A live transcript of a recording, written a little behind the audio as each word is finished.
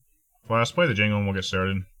Flash, play the jingle and we'll get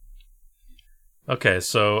started. Okay,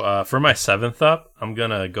 so for my 7th up, I'm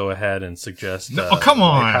gonna go ahead and suggest. Oh, come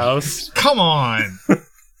on! White House. Come on!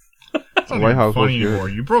 It's not White House funny was anymore.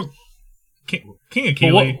 good. You broke King of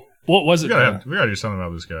Keeley. What was We it? gotta do something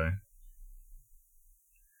about this guy.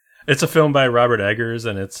 It's a film by Robert Eggers,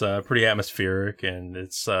 and it's pretty atmospheric, and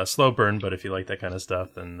it's slow burn. But if you like that kind of stuff,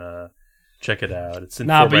 then check it out. It's in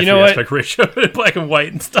 4:3 aspect ratio, black and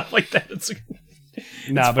white, and stuff like that. It's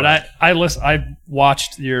but fun. I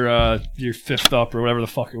watched your 5th up or whatever the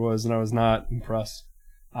fuck it was, and I was not impressed.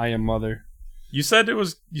 I Am Mother. You said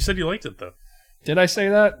you liked it though. Did I say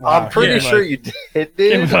that? I'm pretty sure you did,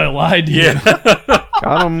 dude. I lied to you. Yeah.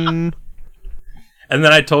 Got him. And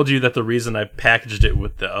then I told you that the reason I packaged it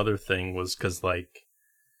with the other thing was because, like,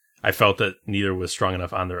 I felt that neither was strong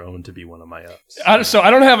enough on their own to be one of my ups. So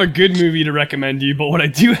I don't have a good movie to recommend you, but what I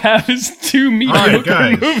do have is 2 mediocre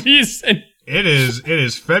guys. movies. And It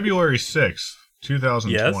is February 6th,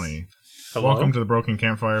 2020. Yes. Hello? Welcome to the Broken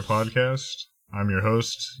Campfire Podcast. I'm your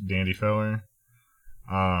host, Dandy Feller.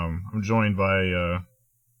 I'm joined by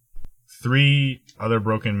 3 other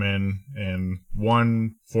broken men and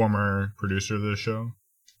 1 former producer of the show.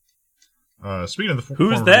 Speaking of the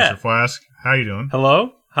Who's former that? producer, Flask, how you doing?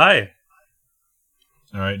 Hello? Hi.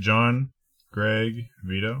 All right, John, Greg,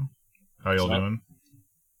 Vito, how y'all doing?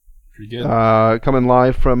 pretty good. Coming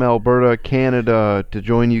live from Alberta, Canada, to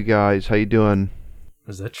join you guys. How you doing?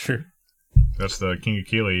 Is that true? That's the King of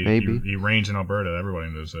Keeley. Maybe. He reigns in Alberta.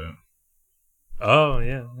 Everybody knows that. Oh,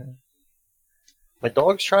 yeah. My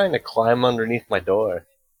dog's trying to climb underneath my door.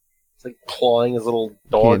 It's like clawing his little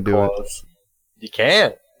dog Can't do it. claws. You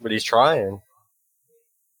can't, but he's trying.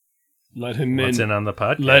 Let him What's in. in on the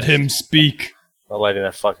podcast? Let him speak. I'm letting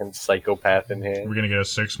that fucking psychopath in here. We're gonna get a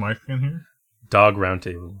 6 mic in here. Dog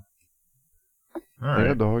roundtable. All right.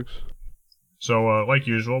 Yeah, dogs. So, like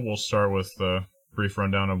usual, we'll start with a brief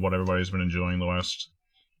rundown of what everybody's been enjoying the last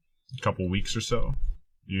couple weeks or so.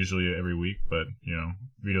 Usually every week, but, you know,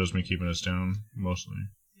 Vito's been keeping us down mostly.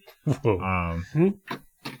 Whoa.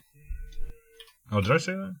 Oh, did I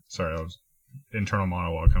say that? Sorry, that was internal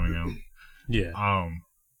monologue coming out. Yeah.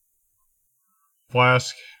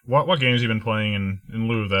 Flask, what games have you been playing in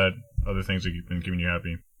lieu of that, other things that have been keeping you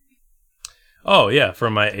happy? Oh, yeah. For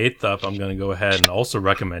my 8th up, I'm going to go ahead and also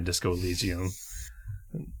recommend Disco Elysium.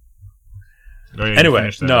 Oh, yeah, you Anyway,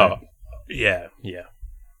 finished that, no. right? Yeah.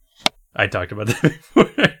 I talked about that before.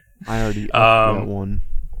 I already upped that one.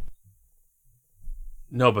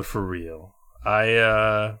 No, but for real.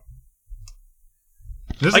 I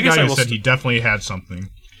This is I a guess guy I who will said he definitely had something.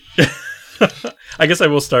 I guess I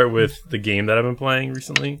will start with the game that I've been playing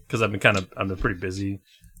recently, because I've been pretty busy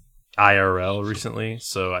IRL recently,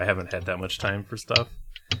 so I haven't had that much time for stuff.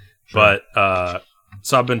 Sure. But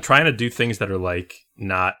so I've been trying to do things that are like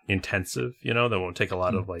not intensive, you know, that won't take a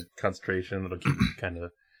lot of like concentration, that'll keep you kind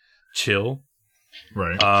of chill.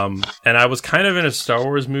 Right. And I was kind of in a Star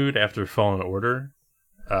Wars mood after Fallen Order.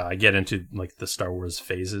 I get into like the Star Wars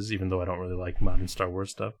phases, even though I don't really like modern Star Wars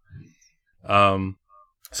stuff.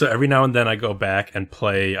 So every now and then I go back and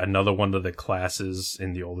play another one of the classes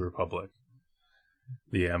in the Old Republic.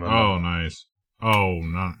 The MMO. Oh, nice. Oh,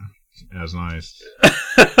 not as nice.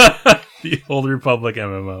 The Old Republic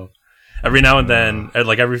MMO. Every now and then,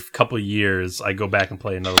 like every couple of years, I go back and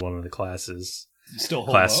play another one of the classes. Still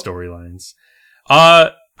hold Class up. storylines.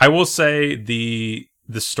 I will say the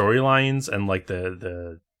storylines and like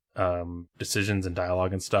the decisions and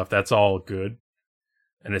dialogue and stuff, that's all good,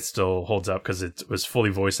 and it still holds up because it was fully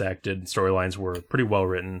voice acted and storylines were pretty well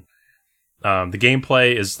written. The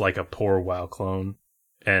gameplay is like a poor WoW clone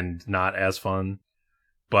and not as fun,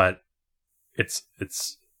 but it's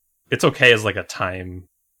okay as like a time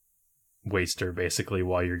waster basically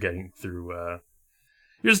while you're getting through.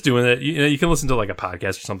 You're just doing it. You know, you can listen to like a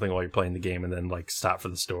podcast or something while you're playing the game, and then like stop for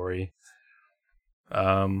the story.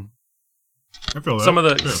 I feel that. Some of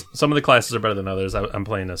Sure. the classes are better than others. I'm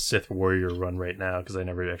playing a Sith Warrior run right now because I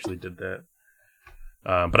never actually did that.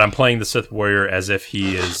 But I'm playing the Sith Warrior as if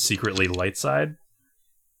he is secretly light side,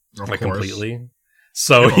 Of like course. completely.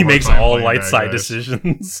 So have a he hard makes time all playing light that, side guys.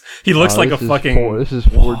 decisions. He looks like a This is fucking. This is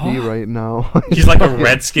 4D right now. He's like a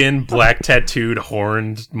red skin, black tattooed,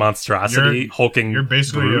 horned monstrosity, hulking. You're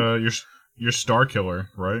basically brute. you're Star Killer,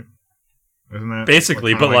 right? Isn't that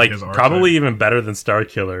Basically, kinda but like his archetype? probably even better than Star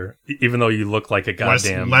Killer, even though you look like a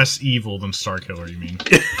goddamn. less evil than Star Killer. You mean?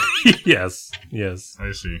 Yes.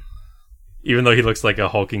 I see. Even though he looks like a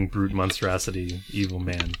hulking brute monstrosity, evil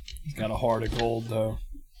man. He's got a heart of gold, though.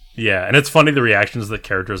 Yeah, and it's funny the reactions that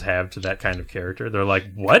characters have to that kind of character. They're like,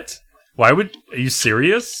 "What? Are you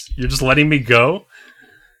serious? You're just letting me go?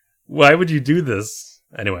 Why would you do this?"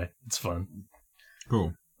 Anyway, it's fun.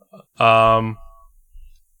 Cool.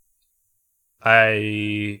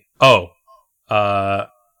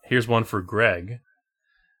 Here's one for Greg.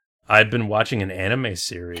 I've been watching an anime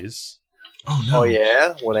series. Oh no! Oh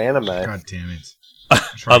yeah, what anime? God damn it! I'm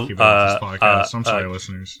trying to keep up with this podcast. I'm sorry,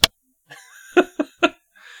 listeners.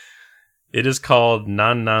 It is called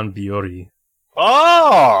Nan Nan Biori.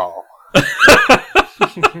 Oh,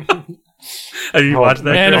 Have you watched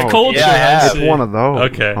that? Man Greg? of culture. Yeah, I have. It's one of those.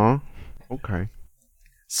 Okay. Huh? Okay.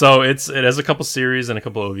 So it has a couple series and a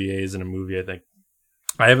couple OVAs and a movie, I think.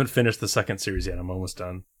 I haven't finished the second series yet. I'm almost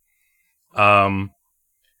done.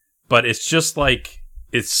 But it's just like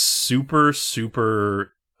it's super,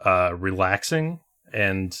 super relaxing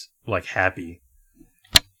and like happy.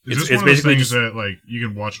 Is It's this one of those basically things just- that like you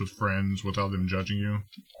can watch with friends without them judging you?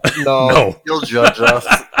 no, No. you'll judge us.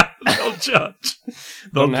 They'll judge.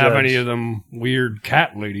 Don't have judge. any of them weird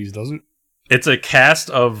cat ladies, does it? It's a cast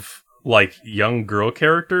of like young girl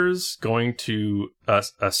characters going to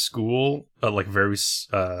a school, like very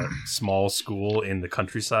small school in the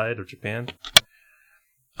countryside of Japan.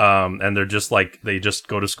 And they're just like they just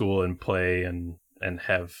go to school and play and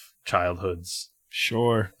have childhoods.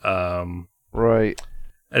 Sure. Right.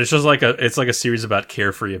 And it's just like a series about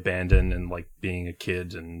carefree abandon and like being a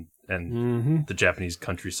kid and Mm-hmm. the Japanese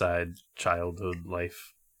countryside childhood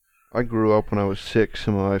life. I grew up when I was 6,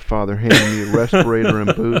 and my father handed me a respirator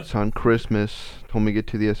and boots on Christmas. Told me to get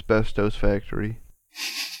to the asbestos factory.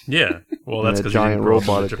 Yeah, well, And that's a because you giant didn't grow up in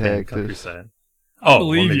robot the Japan attacked us. countryside. I Oh, well,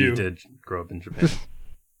 believe maybe you. you did grow up in Japan.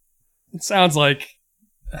 It sounds like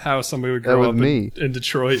how somebody would That grow was up me. in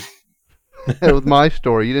Detroit. That was my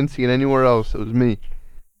story. You didn't see it anywhere else. It was me.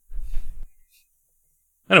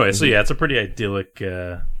 Anyway, so yeah, it's a pretty idyllic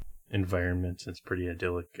environment. It's pretty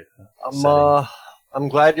idyllic. I'm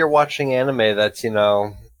glad you're watching anime that's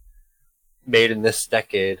made in this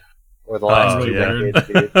decade or the last Oh, two yeah. decades.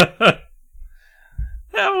 Dude.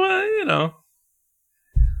 Yeah, well,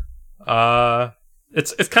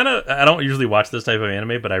 it's kind of. I don't usually watch this type of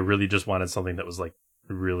anime, but I really just wanted something that was like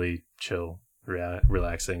really chill,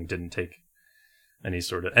 relaxing. Didn't take any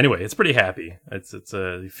sort of. Anyway, it's pretty happy. It's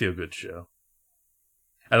a feel good show.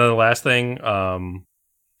 And then the last thing,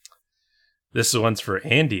 this one's for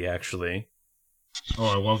Andy actually. Oh,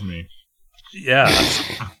 I love me. Yeah.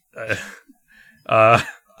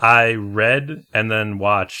 I read and then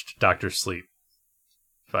watched Doctor Sleep.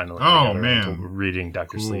 Finally. Oh, I got around man. to reading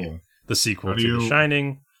Doctor Cool. Sleep, the sequel How to do The you-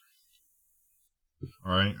 Shining.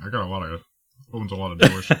 All right, I got opens a lot of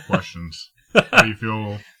doors for questions. How do you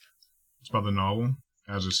feel about the novel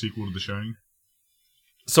as a sequel to The Shining?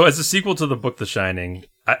 So as a sequel to the book The Shining,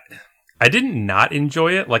 I didn't not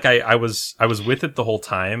enjoy it. Like I was with it the whole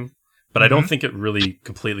time, but I don't think it really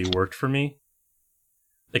completely worked for me.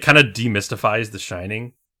 It kind of demystifies The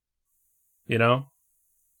Shining, Like,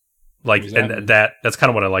 What does that mean? and that's kind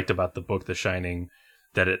of what I liked about the book The Shining,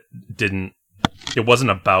 that it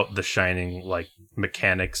wasn't about The Shining like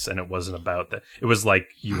mechanics, and it wasn't about that. It was like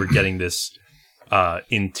you were getting this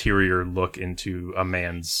interior look into a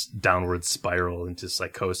man's downward spiral into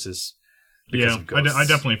psychosis. Because Yeah, of ghosts. I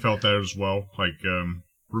definitely felt that as well. Like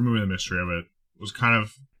removing the mystery of it was kind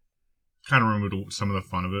of removed some of the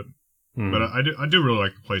fun of it. Mhm. But I do really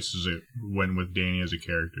like the places it went with Danny as a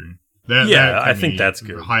character. Yeah, that I kept think me that's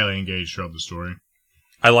good. Highly engaged throughout the story.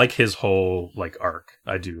 I like his whole like arc.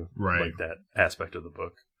 I do Right. like that aspect of the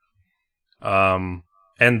book.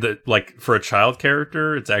 And like for a child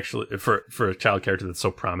character, it's actually for a child character that's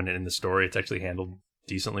so prominent in the story, it's actually handled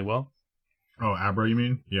decently well. Oh, Abra, you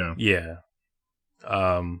mean? Yeah. Yeah.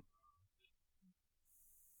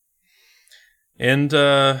 And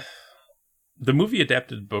the movie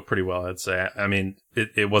adapted the book pretty well, I'd say. I mean,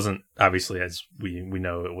 it wasn't, obviously, as we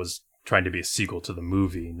know, it was trying to be a sequel to the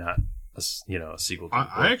movie, not a sequel to the book.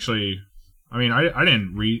 I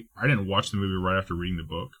didn't watch the movie right after reading the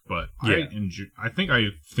book, but Yeah. I think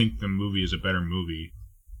the movie is a better movie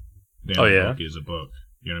than Oh, the yeah? book is a book.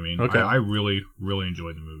 You know what I mean? Okay. I really, really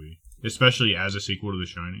enjoyed the movie, especially as a sequel to The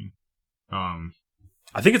Shining.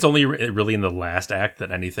 I think it's only really in the last act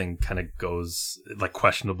that anything kind of goes, like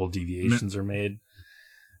questionable deviations are made.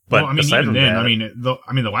 But well, aside even from then, that,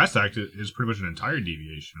 the last act is pretty much an entire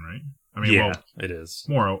deviation, right? yeah, it is.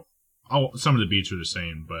 Some of the beats are the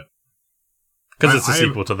same, but Because it's a I-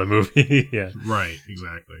 sequel to the movie. Yeah. right,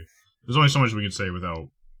 exactly. There's only so much we can say without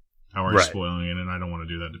outright Right. spoiling it, and I don't want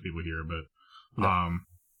to do that to people here. But No.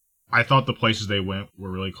 I thought the places they went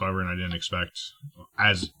were really clever, and I didn't expect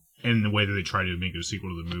in the way that they tried to make it a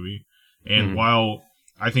sequel to the movie. And Mhm. while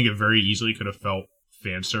I think it very easily could have felt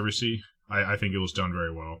fan servicey, I think it was done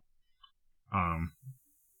very well.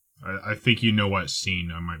 I think you know what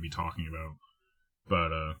scene I might be talking about,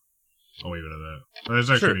 but I'll leave it at that. There's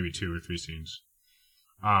actually maybe 2 or 3 scenes.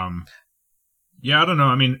 Yeah, I don't know.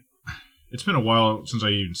 I mean, it's been a while since I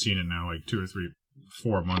even seen it now, like 2 or 3,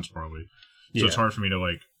 4 months probably. So it's hard for me to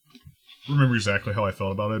like remember exactly how I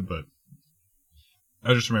felt about it, but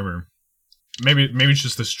I just remember maybe it's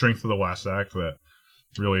just the strength of the last act that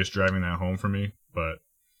really is driving that home for me. But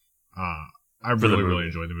I really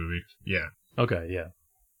enjoyed the movie. Yeah. Okay. Yeah.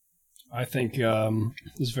 I think it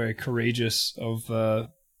was very courageous of the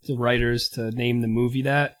writers to name the movie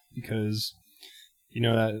that, because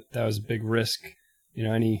that was a big risk.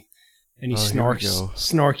 Any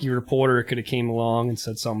snarky reporter could have came along and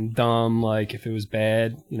said something dumb, like if it was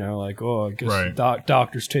bad, like, oh, I guess the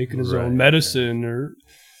doctor's taking his own medicine, or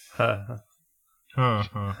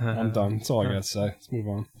I'm done. That's all I gotta say. Let's move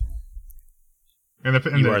on.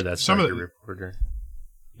 You are that snarky reporter.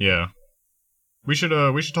 Yeah. We should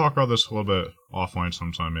talk about this a little bit offline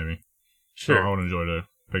sometime, maybe. Sure. I would enjoy to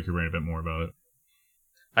pick your brain a bit more about it.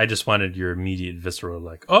 I just wanted your immediate visceral,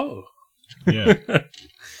 like, oh. Yeah.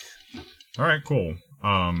 All right, cool.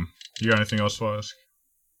 You got anything else to ask?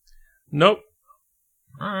 Nope.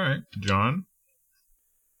 All right, John.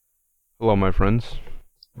 Hello, my friends.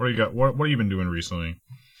 What do you got? What have you been doing recently?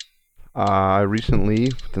 Recently,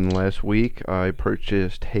 within the last week, I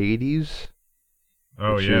purchased Hades.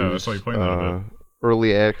 Oh yeah, I saw you playing that a bit.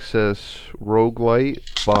 Early access roguelite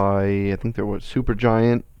by, I think they're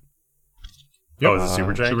Supergiant. Oh, it's a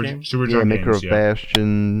Supergiant game? Supergiant maker of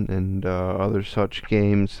Bastion and other such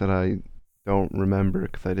games that I don't remember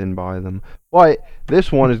because I didn't buy them. But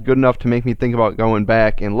this one is good enough to make me think about going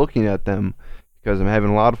back and looking at them, because I'm having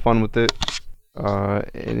a lot of fun with it. And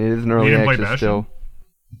it is an early access still.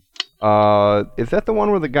 Is that the one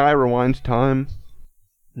where the guy rewinds time?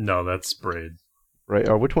 No, that's Braid. Right.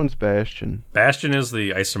 Which one's Bastion? Bastion is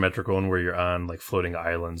the isometrical one where you're on like floating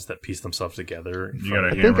islands that piece themselves together. You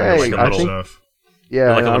got a hammer stuff.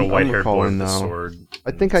 Yeah, like a little white-haired boy with a sword.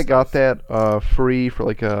 I think I got that free for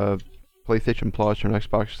like a PlayStation Plus or an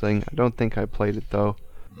Xbox thing. I don't think I played it though.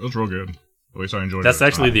 It was real good. At least I enjoyed it. That's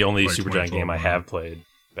actually the only Supergiant game I have played.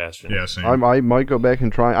 Bastion. Yeah, same. I might go back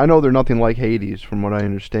and try. I know they're nothing like Hades, from what I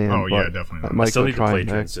understand. Oh yeah, definitely. I still need to play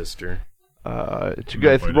Transistor. It's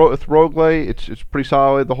good. It's roguelite. It's pretty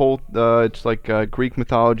solid. The whole it's like Greek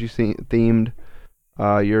mythology themed.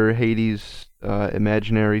 You're Hades'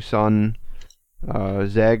 imaginary son,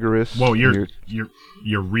 Zagreus. Well, you're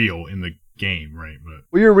real in the game, right?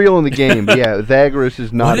 But you're real in the game. But yeah, Zagreus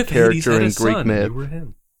is not a character in Greek myth. You were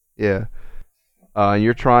him. Yeah.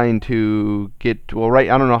 You're trying to get right.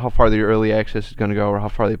 I don't know how far the early access is going to go, or how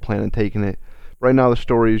far they plan on taking it. Right now, the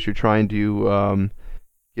story is you're trying to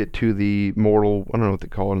get to the mortal. I don't know what they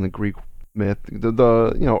call it in the Greek myth.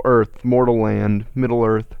 The Earth, mortal land, Middle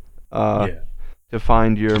Earth. To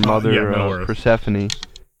find your mother, Persephone.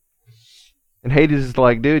 And Hades is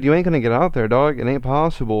like, dude, you ain't gonna get out there, dog. It ain't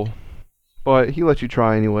possible. But he lets you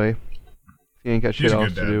try anyway. He ain't got shit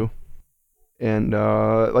else to do. And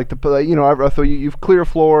so you clear a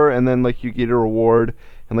floor, and then like you get a reward,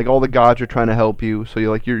 and like all the gods are trying to help you. So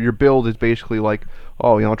you like your build is basically like,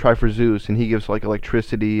 oh, I'll try for Zeus, and he gives like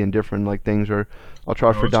electricity and different like things, or I'll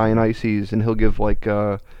try for Dionysus, and he'll give like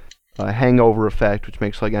a hangover effect, which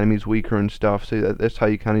makes like enemies weaker and stuff. So that's how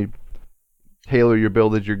you kind of tailor your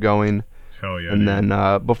build as you're going. Hell yeah. And then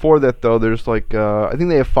before that though, there's like I think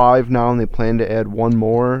they have 5 now, and they plan to add 1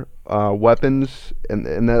 more. Weapons,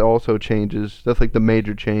 and that also changes. That's like the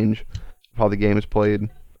major change of how the game is played.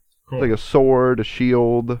 Cool. Like a sword, a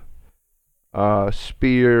shield,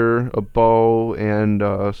 spear, a bow, and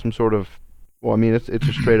some sort of. Well, I mean, it's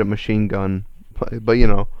a straight up machine gun, but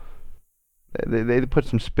they put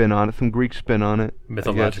some spin on it, some Greek spin on it.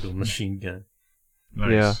 Mythological machine gun.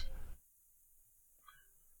 Nice. Yeah.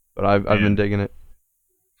 But I've been digging it.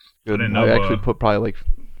 Good. I actually put probably like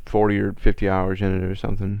 40 or 50 hours in it or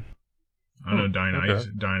something. I know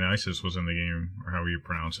Dionysus was in the game, or how you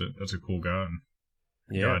pronounce it. That's a cool god.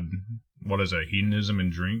 Yeah. God, what is that? Hedonism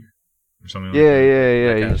and drink? Or something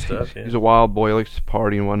Yeah. He's, he's a wild boy, likes to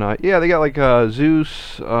party and whatnot. Yeah, they got like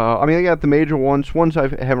Zeus. I mean, they got the major ones. Ones I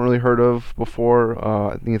haven't really heard of before.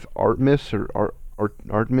 I think it's Artemis or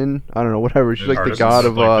Artmin. I don't know, whatever. She's like the god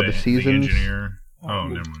of the seasons. The engineer. Oh,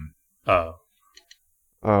 never mind.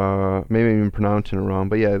 Oh. Maybe I'm even pronouncing it wrong,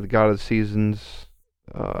 but yeah, the god of the seasons.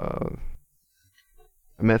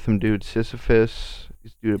 I met some dude, Sisyphus.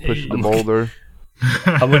 This dude that pushes the boulder.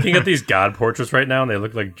 I'm looking at these god portraits right now, and they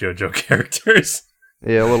look like JoJo characters.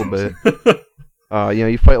 Yeah, a little bit.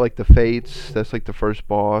 You fight like the Fates. That's like the first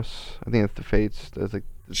boss. I think that's the Fates. That's like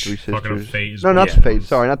the 3 sisters. Fucking Fates. No, not the Fates.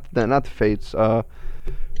 Sorry, not the Fates.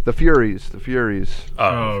 The Furies. The Furies.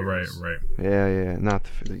 Oh, right. Yeah. Not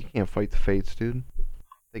you can't fight the Fates, dude.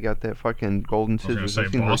 They got that fucking golden I was gonna scissors. say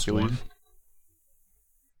I've seen boss Hercules.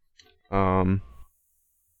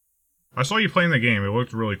 I saw you playing the game. It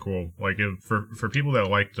looked really cool. Like for people that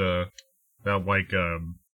like I don't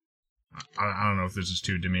know if this is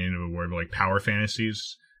too diminutive a word, but like power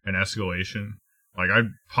fantasies and escalation. Like I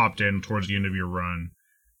popped in towards the end of your run,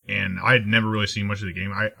 and I had never really seen much of the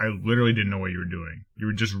game. I literally didn't know what you were doing. You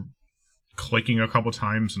were just clicking a couple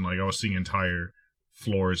times, and like I was seeing entire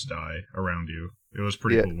floors die around you. It was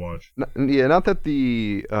pretty cool to watch. Not that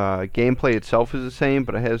the gameplay itself is the same,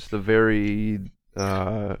 but it has the very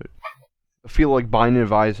I feel like Binding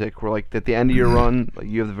of Isaac, where like at the end of your run, like,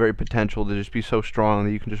 you have the very potential to just be so strong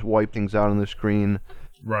that you can just wipe things out on the screen,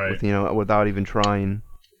 Right? without even trying.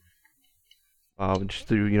 Just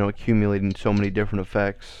through accumulating so many different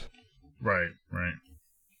effects. Right.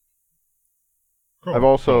 Cool. I've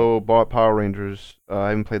also bought Power Rangers. I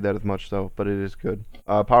haven't played that as much though, but it is good.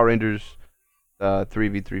 Power Rangers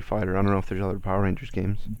 3v3 Fighter. I don't know if there's other Power Rangers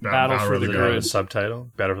games. Battle for the Grid. The subtitle.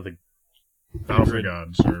 Battle for the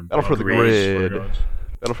Gods. Or Battle for the Grid.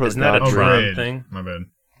 Battle for Isn't the that a Gods. Tron Grid. thing? My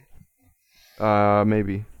bad.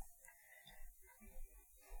 Maybe.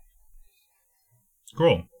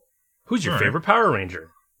 Cool. Who's your All right. favorite Power Ranger?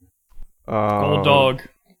 Gold Dog.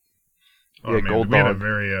 Oh, Yeah, man, Gold we had a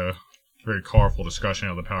Dog. very colorful discussion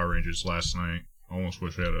of the Power Rangers last night. I almost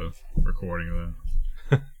wish we had a recording of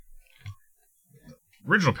that.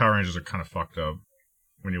 Original Power Rangers are kind of fucked up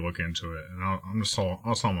when you look into it, and that's all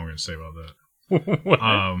I'm going to say about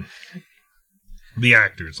that. The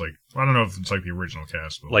actors, like, I don't know if it's like the original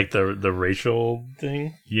cast, but Like the racial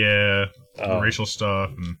thing? yeah, the Oh. racial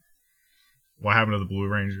stuff and what happened to the Blue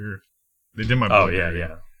Ranger. They did my Oh Blue yeah, Ranger.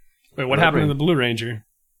 yeah. Wait, what happened to the Blue Ranger?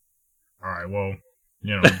 All right, well,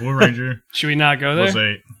 the Blue Ranger Should we not go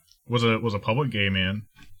there? was a public gay man,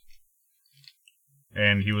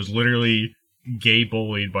 and he was literally gay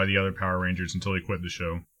bullied by the other Power Rangers until he quit the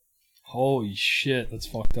show. Holy shit, that's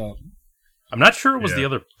fucked up. I'm not sure it was Yeah. the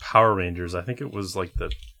other Power Rangers. I think it was like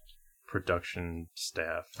the production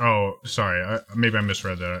staff. Oh, sorry, maybe I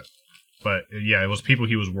misread that, but yeah, it was people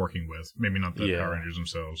he was working with, maybe not the Yeah. Power Rangers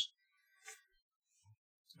themselves.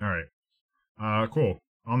 All right, cool.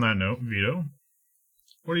 On that note, Vito,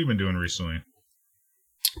 what have you been doing recently?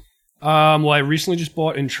 Well, I recently just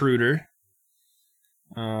bought Intruder.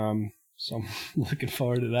 So I'm looking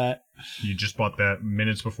forward to that. You just bought that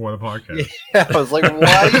minutes before the podcast. Yeah, I was like,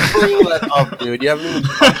 why are you bringing that up, dude? You haven't even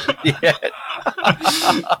touched it yet.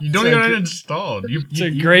 You don't It's even a have gr- it installed. it's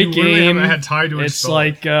a great you literally game. haven't had time to It's install.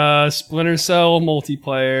 like Splinter Cell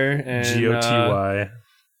multiplayer, and GOTY.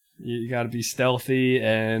 you got to be stealthy,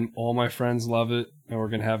 and all my friends love it, and we're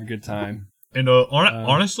gonna have a good time. And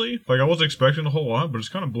honestly, like I wasn't expecting a whole lot, but it's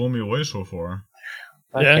kind of blown me away so far.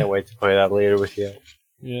 I Yeah. can't wait to play that later with you.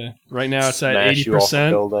 Yeah, right now it's at Smash you off the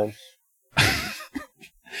 80%. building.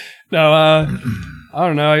 No, I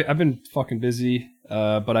don't know. I've been fucking busy,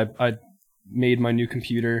 but I made my new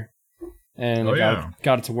computer, and Oh, I yeah.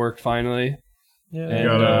 got it to work finally. Yeah. And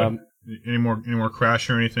got any more crash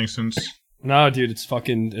or anything since? no, dude, it's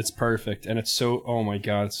perfect, and it's so, oh my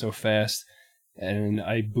god, it's so fast. And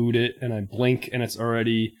I boot it, and I blink, and it's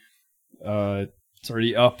already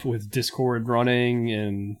up with Discord running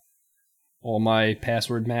and all my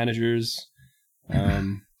password managers.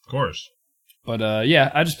 Of course. But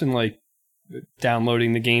yeah, I just been like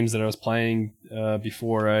downloading the games that I was playing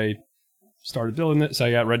before I started building it. So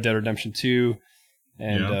I got Red Dead Redemption 2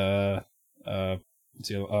 and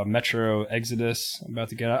Metro Exodus. I'm about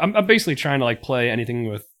to get. I'm basically trying to like play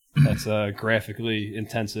anything that's graphically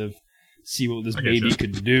intensive, see what this I get baby you.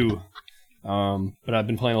 could do. But I've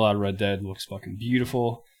been playing a lot of Red Dead. It looks fucking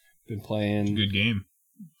beautiful. Been playing. Good game.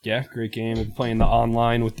 Yeah, great game. I've been playing the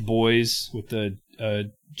online with the boys with the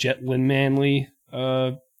Jetlin Manly.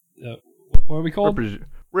 What are we called?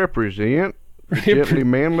 Represent gently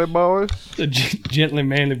manly boys. The Jetlin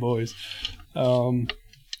Manly boys. I need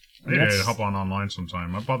to That's- hop online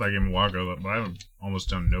sometime. I bought that game a while ago, but I haven't almost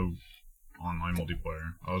done no online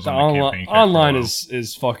multiplayer. I was The on the campaign kick for a online while.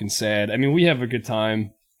 is fucking sad. I mean, we have a good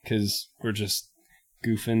time because we're just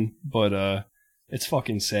goofing, but it's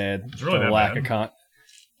fucking sad. It's really the that lack bad? of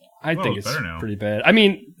I Well, think it's it's better now. pretty bad. I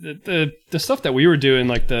mean, the stuff that we were doing,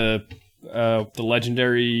 like the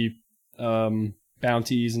legendary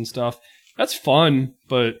bounties and stuff, that's fun,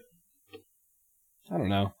 but I don't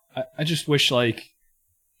know. I just wish like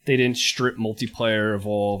they didn't strip multiplayer of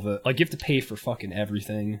all of it. Like you have to pay for fucking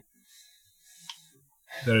everything.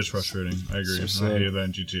 That is frustrating. I agree. So I sad. hated that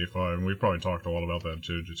in GTA 5, and we probably talked a lot about that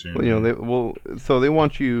too. Just Well, they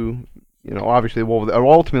want you obviously, well,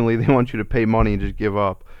 ultimately they want you to pay money and just give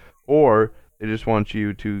up, or they just want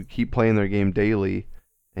you to keep playing their game daily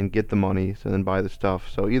and get the money, so then buy the stuff.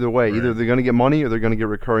 So either way, Right. either they're gonna get money or they're gonna get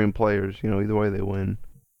recurring players. Either way they win.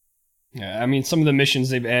 Yeah, I mean, some of the missions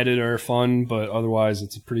they've added are fun, but otherwise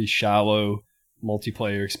it's a pretty shallow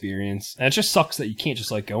multiplayer experience. And it just sucks that you can't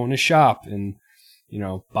just like go in a shop and,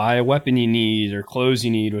 buy a weapon you need or clothes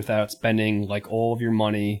you need without spending like all of your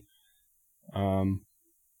money.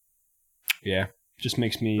 Yeah, just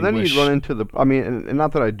makes me And then wish. you'd run into and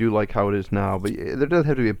not that I do like how it is now, but there does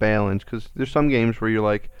have to be a balance, because there's some games where you're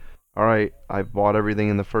like, all right, I've bought everything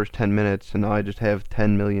in the first 10 minutes, and now I just have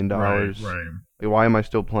 $10 million. Right. Like, why am I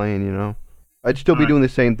still playing, I'd still be Right. doing the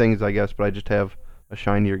same things, I guess, but I just have a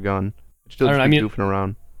shinier gun. I'd still I just don't be know, goofing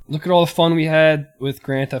around. Look at all the fun we had with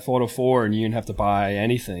Grand Theft Auto 4, and you didn't have to buy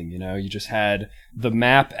anything. You just had the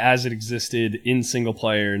map as it existed in single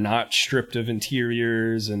player, not stripped of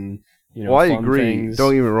interiors and Well, I fun agree. things.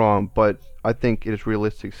 Don't get me wrong, but I think it is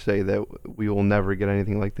realistic to say that we will never get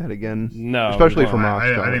anything like that again. No, Especially we from won't.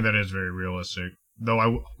 Rockstar. I think that is very realistic.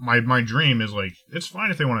 Though my dream is like, it's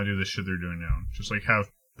fine if they want to do this shit they're doing now. Just like have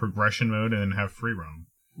progression mode and then have free roam.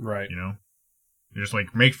 Right. Just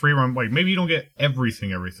like make free roam, like maybe you don't get everything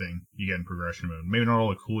you get in progression mode. Maybe not all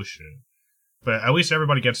the coolest shit. But at least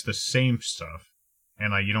everybody gets the same stuff.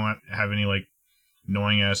 And like you don't have any like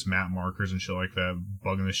annoying ass map markers and shit like that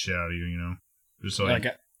bugging the shit out of you, Just like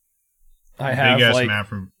I have big ass like map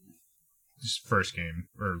from this first game.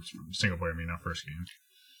 Or single player, not first game.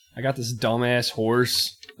 I got this dumbass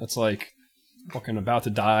horse that's like fucking about to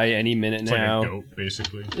die any minute It's now. like a goat,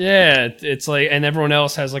 basically. Yeah, it's like, and everyone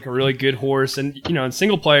else has like a really good horse, and in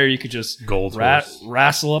single player you could just Gold horse.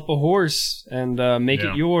 wrestle up a horse and make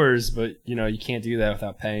Yeah. it yours, but you can't do that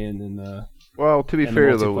without paying. And Well, to be and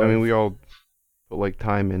fair, though, I multiplayer. mean, we all put like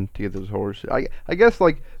time in to get those horses. I guess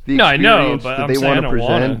like the No, I know, experience but that I'm they saying want I to don't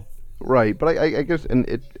present. wanna. Right, but I guess, and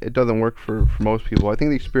it doesn't work for most people. I think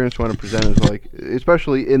the experience you want to present is like,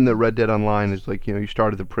 especially in the Red Dead Online, is like, you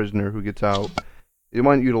start as a prisoner who gets out. They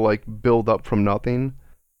want you to like build up from nothing,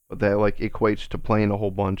 but that like equates to playing a whole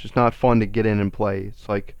bunch. It's not fun to get in and play. It's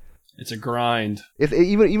like, it's a grind.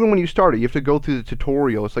 even when you start it, you have to go through the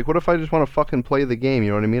tutorial. It's like, what if I just want to fucking play the game? You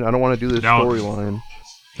know what I mean? I don't want to do this No. storyline.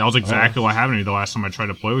 That was exactly what happened to me the last time I tried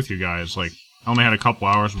to play with you guys. Like, I only had a couple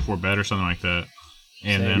hours before bed or something like that.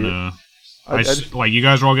 And Same. then, I just- like, you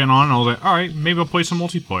guys were all getting on, and I was like, alright, maybe I'll play some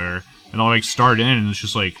multiplayer. And I'll, like, start in, and it's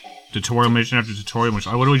just, like, tutorial mission after tutorial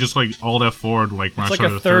mission. I literally just, like, alt F4'd, like, when It's I like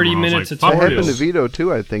started a the third 30 one. I was minute like, That fuck tutorial. happened to this. Vito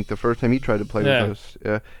too, I think, the first time he tried to play Yeah. with us.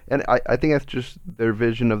 Yeah, and I think that's just their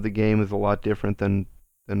vision of the game is a lot different than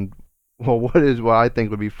what I think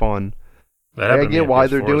would be fun. That Like, happened I to me get on why PS4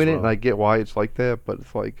 they're as doing it, well. and I get why it's like that, but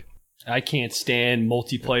it's like, I can't stand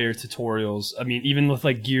multiplayer tutorials. I mean, even with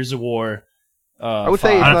like Gears of War. I would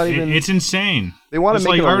say it's five. not even. It's insane. They want it's to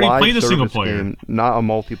make like, it I a already live played the single service player. game, not a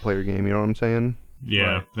multiplayer game. You know what I'm saying? Yeah,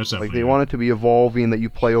 Right. that's definitely Like they want it to be evolving, that you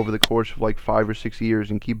play over the course of like 5 or 6 years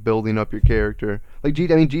and keep building up your character. Like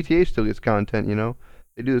GTA still gets content,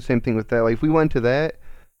 They do the same thing with that. Like if we went to that,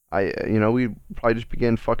 we'd probably just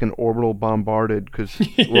begin fucking orbital bombarded because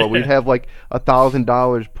we'd have like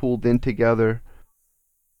 $1,000 pooled in together,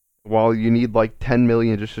 while you need like 10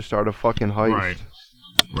 million just to start a fucking heist.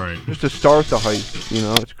 Right. Just to start the heist,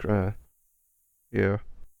 it's yeah.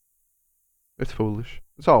 It's foolish.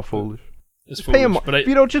 It's all foolish. It's Just pay him, foolish, but I,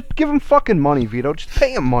 Vito. Just give him fucking money, Vito. Just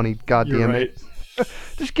pay him money. you're Goddamn right. it.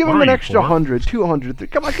 Just give What him are an you, extra poor? 100,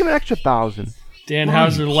 200. Come on, give him an extra 1,000. Dan What are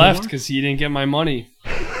Hauser you, left poor? because he didn't get my money.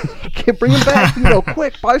 Can't bring him back, Vito.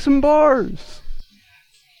 Quick, buy some bars.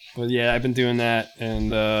 But yeah, I've been doing that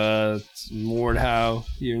and Mordhau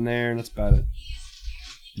here and there, and that's about it.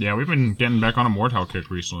 Yeah, we've been getting back on a Mordhau kick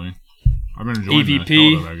recently. I've been enjoying AVP.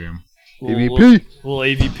 the hell out of that game. AVP. Little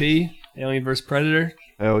AVP, Alien vs Predator,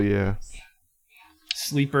 Hell yeah.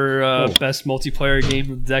 sleeper best multiplayer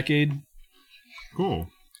game of the decade, Cool.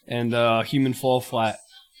 and Human Fall Flat.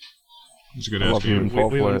 It's a good I ass love game. Human Fall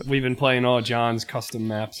Flat. We've been playing all John's custom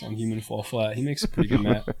maps on Human Fall Flat. He makes a pretty good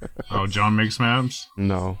map. Oh, John makes maps?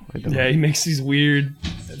 No, I don't. Yeah, he makes these weird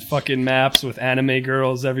fucking maps with anime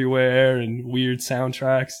girls everywhere and weird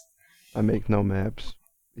soundtracks. I make no maps.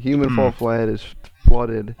 Human Fall Flat is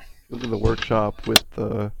flooded. Look at the workshop with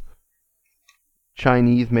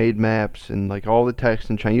Chinese-made maps and like all the text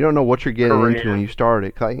in Chinese. You don't know what you're getting into when you start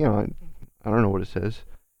it. 'Cause I don't know what it says.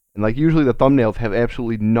 And like usually the thumbnails have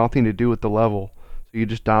absolutely nothing to do with the level. So you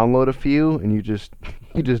just download a few and you just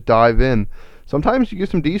dive in. Sometimes you get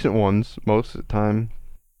some decent ones. Most of the time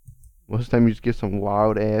you just get some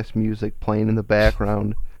loud ass music playing in the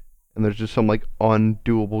background, and there's just some like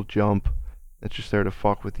undoable jump that's just there to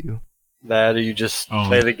fuck with you. That, or you just Oh.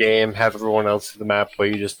 play the game, have everyone else see the map, but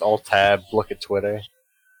you just alt-tab, look at Twitter.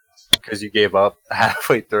 Because you gave up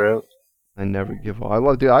halfway through. I never give up.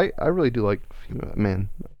 I really do like man.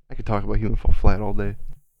 I could talk about Human Fall Flat all day.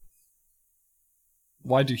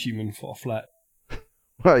 Why do human fall flat?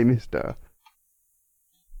 I missed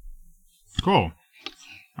Cool.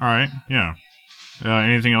 All right. Yeah.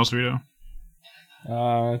 Anything else, Vito?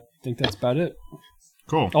 I think that's about it.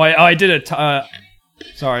 Cool. I did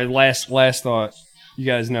sorry, last thought. You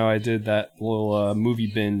guys know I did that little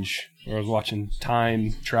movie binge where I was watching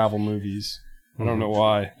time travel movies. I don't know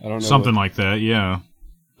why. I don't know Something like that. Yeah.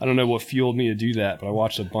 I don't know what fueled me to do that, but I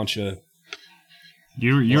watched a bunch of.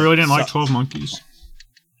 You really didn't like 12 Monkeys?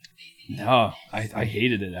 No, I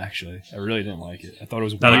hated it actually. I really didn't like it. I thought it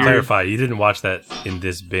was Now to weird. clarify, you didn't watch that in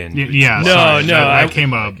this binge. Yeah. No, sorry. no, That I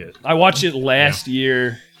came up. I watched it last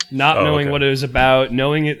year, not Oh, knowing okay. what it was about,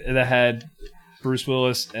 knowing it had Bruce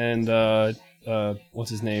Willis and what's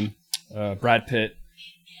his name, Brad Pitt,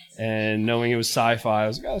 and knowing it was sci-fi. I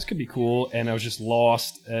was like, oh, this could be cool, and I was just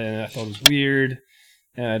lost, and I thought it was weird,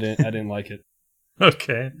 and I didn't like it.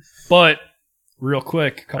 Okay. But real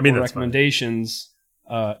quick, a couple of that's fine. recommendations.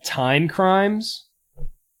 Time Crimes.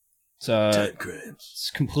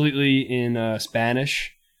 It's completely in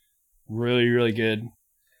Spanish. Really, really good.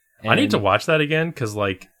 I need to And- watch that again because,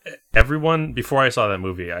 like, everyone before I saw that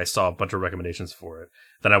movie, I saw a bunch of recommendations for it.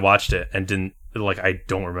 Then I watched it and I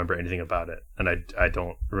don't remember anything about it, and I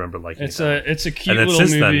don't remember liking It's it. a cute And then little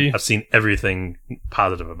since movie. then, I've seen everything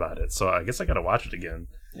positive about it, so I guess I gotta watch it again.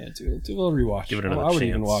 Yeah, do a little rewatch. Give it another I would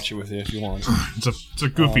even chance. watch it with you if you want. It's a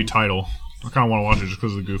goofy title. I kind of want to watch it just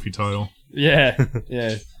because of the goofy title. Yeah,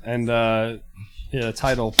 yeah, and the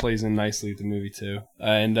title plays in nicely with the movie too.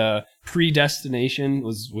 And Predestination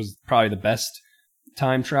was probably the best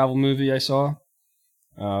time travel movie I saw.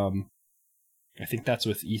 I think that's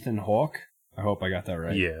with Ethan Hawke. I hope I got that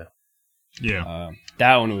right. Yeah. Yeah.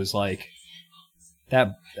 That one was like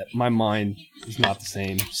that. My mind is not the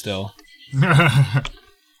same still.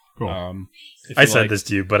 Cool. If I you said like- this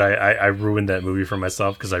to you, but I ruined that movie for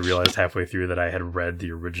myself because I realized halfway through that I had read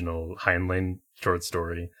the original Heinlein short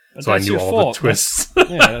story, But so I that's knew your all fault. the twists.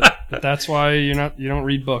 But that's why you don't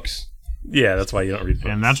read books. Yeah, that's why you don't read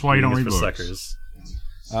books. And that's why you don't Reading is read for books.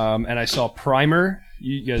 suckers. And I saw Primer.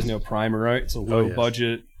 You guys know Primer, right? It's a low yeah.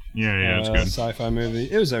 budget Yeah, it's good. sci-fi movie.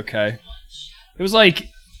 It was okay. It was like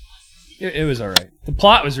it was all right. The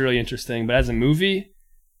plot was really interesting, but as a movie,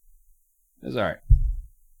 it was all right.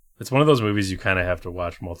 It's one of those movies you kind of have to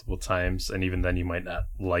watch multiple times, and even then, you might not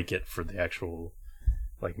like it for the actual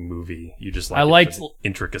movie. You just like I it liked- for the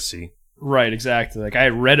intricacy. Right, exactly. Like I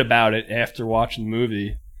had read about it after watching the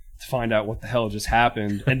movie to find out what the hell just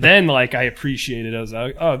happened, and then I appreciated it. I was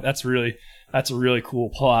like, oh, that's a really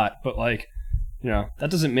cool plot, but that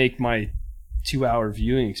doesn't make my 2-hour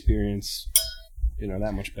viewing experience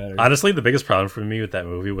that much better. Honestly, the biggest problem for me with that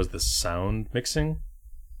movie was the sound mixing.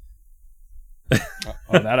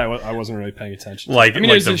 That I wasn't really paying attention to. Like, I mean,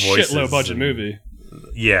 like it was the a shit voices low budget and- movie.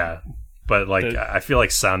 Yeah, but The- I feel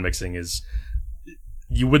like sound mixing is.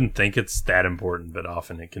 You wouldn't think it's that important, but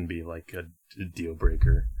often it can be like a deal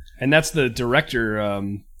breaker. And that's the director, or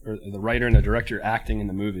the writer and the director acting in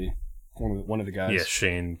the movie. One of the guys. Yeah,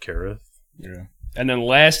 Shane Carruth. Yeah. And then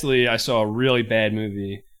lastly, I saw a really bad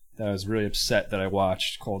movie that I was really upset that I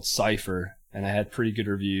watched called Cypher, and I had pretty good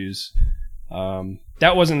reviews.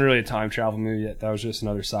 That wasn't really a time travel movie. That was just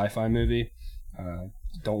another sci-fi movie.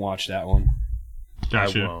 Don't watch that one. I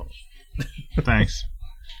Gotcha. won't. Thanks.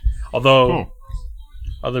 Although Cool.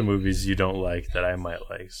 other movies you don't like that I might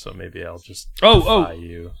like, so maybe I'll just Oh. defy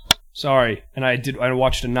you. Sorry. And I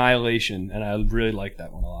watched Annihilation, and I really liked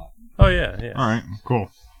that one a lot. Oh yeah. All right.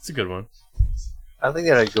 Cool. It's a good one. I think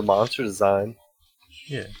it had a good monster design.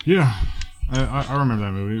 Yeah. Yeah. I remember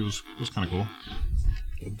that movie. It was kind of cool.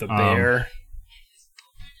 The Bear.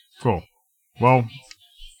 Cool. Well,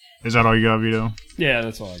 is that all you got, Vito? Yeah,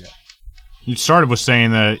 that's all I got. You started with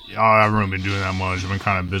saying that I haven't really been doing that much. I've been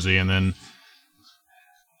kind of busy, and then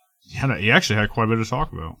you actually had quite a bit to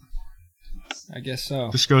talk about. I guess so.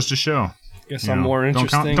 This goes to show. Guess You I'm know, more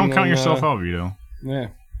interesting. Don't count than, yourself out, Vito. Yeah.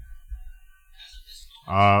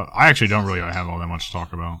 I actually don't really have all that much to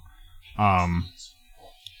talk about.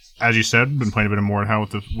 As you said, been playing a bit of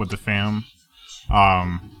Mordhau with the fam.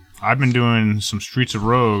 I've been doing some Streets of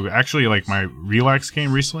Rogue. Actually, like my relax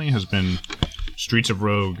game recently has been Streets of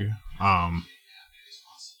Rogue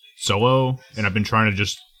solo, and I've been trying to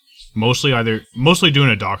just mostly doing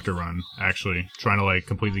a doctor run. Actually, trying to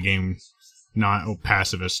complete the game not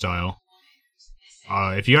pacifist style.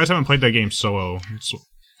 If you guys haven't played that game solo, it's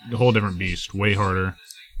a whole different beast, way harder.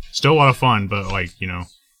 Still a lot of fun, but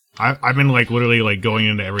I've been like literally like going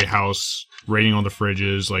into every house, raiding all the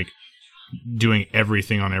fridges, like doing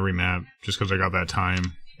everything on every map just because I got that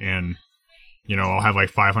time. And you know, I'll have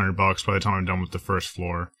like $500 by the time I'm done with the first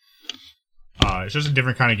floor. It's just a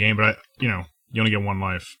different kind of game, but you know, you only get one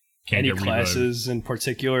life. Can't Any get classes in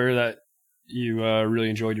particular that you really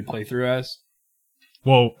enjoyed your playthrough as?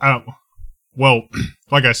 Well,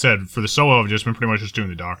 like I said, for the solo, I've just been pretty much just doing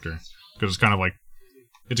the doctor because it's kind of like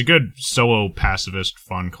it's a good solo pacifist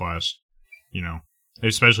fun class, you know,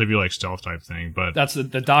 especially if you like stealth type thing. But That's the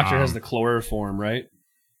doctor has the chloroform, right?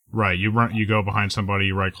 Right, you go behind somebody,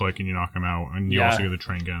 you right click, and you knock them out, and you also get the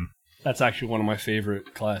train gun. That's actually one of my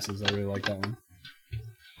favorite classes. I really like that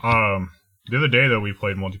one. The other day though, we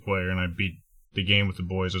played multiplayer, and I beat the game with the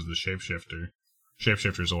boys as the shapeshifter.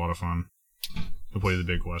 Shapeshifter is a lot of fun. To play the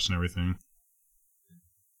big quest and everything.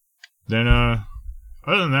 Then, other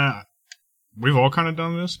than that, we've all kind of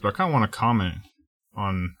done this, but I kind of want to comment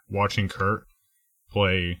on watching Kurt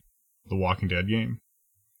play the Walking Dead game.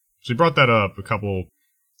 So he brought that up a couple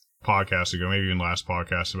podcasts ago, maybe even last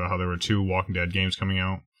podcast, about how there were 2 Walking Dead games coming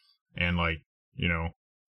out, and like, you know,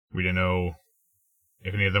 we didn't know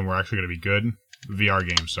if any of them were actually going to be good. VR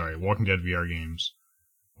games, sorry, Walking Dead VR games.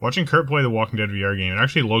 Watching Kurt play the Walking Dead VR game, it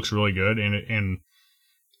actually looks really good, and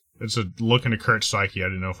it's a look into Kurt's psyche I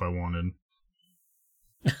didn't know if I wanted.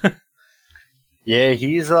 Yeah,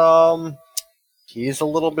 he's a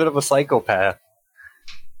little bit of a psychopath.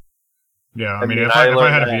 Yeah, I I mean, mean, if I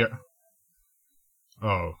learned had a that. VR...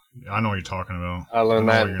 Oh, I know what you're talking about. I learned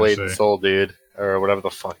I know that what in you're Blade gonna and say. Soul, dude, or whatever the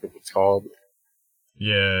fuck it's called.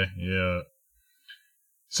 Yeah.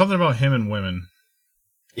 Something about him and women.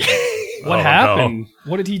 What Oh, happened?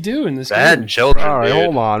 What did he do in this Bad game? children, All right, dude.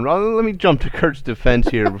 hold on. Let me jump to Kurt's defense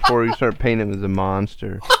here before we start painting him as a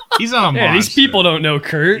monster. He's not a monster. Yeah, these people don't know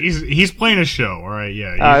Kurt. He's playing a show, all right?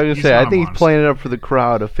 Yeah. I was gonna say, not I a think he's monster. playing it up for the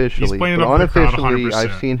crowd officially, He's playing it but up for the crowd unofficially, 100%.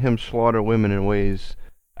 I've seen him slaughter women in ways.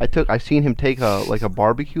 I seen him take a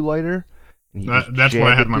barbecue lighter. And he just That's what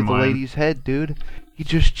I jabbed had it in my through the mind. lady's head, dude. He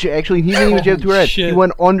didn't even jab it through her head. He shit.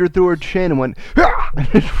 went under through her chin and went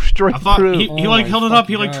straight I thought through. he Oh like my held it up.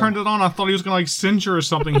 He fucking like God. turned it on. I thought he was gonna like cinch her or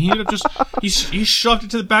something. He ended up just he shoved it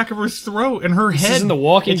to the back of her throat, and her This head isn't The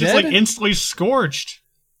Walking it just Dead? like instantly scorched.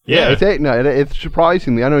 Yeah, it's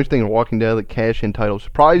surprisingly. I know you're thinking Walking Dead, like cash-in title. No,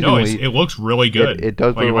 Surprisingly, it looks really good. it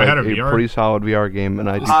does like, look if I like had a a VR, pretty solid VR game, and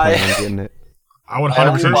I do plan on getting it. I would I 100%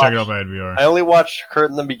 only check it watched- out if I had VR. I only watched Kurt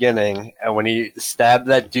in the beginning, and when he stabbed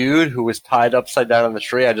that dude who was tied upside down in the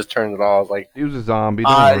tree, I just turned it off. I was like, He was a zombie.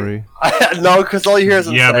 Don't I- worry. no, because all you hear is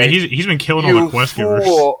him Yeah, say, but he's been killing all "You the quest givers.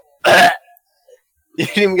 fool." You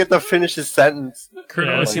didn't even get to finish his sentence. Kurt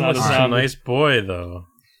Yeah, always it's seemed not like a such a zombie. nice boy, though.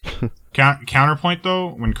 Counterpoint though,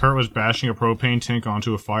 when Kurt was bashing a propane tank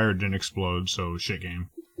onto a fire, it didn't explode. So shit game.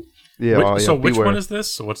 Yeah. Which- well, yeah, so which beware. one is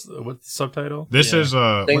this? So what's the subtitle? This Yeah. is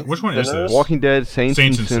Saints which one and is Sinners? this? Walking Dead, Saints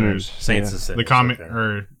and and Sinners. Saints Yeah. and Sinners. The comic okay.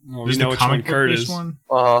 or Well, this we is know the which comic one book Kurt based is. one.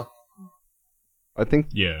 I think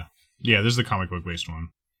Yeah, this is the comic book based one.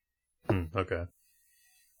 Okay.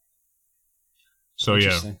 So yeah,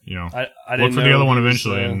 Interesting. you know, I look didn't for the know other one he was,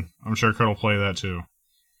 eventually, and I'm sure Kurt will play that too.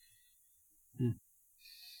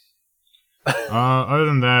 Other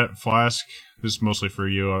than that, Flask, this is mostly for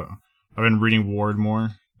you. I've been reading Ward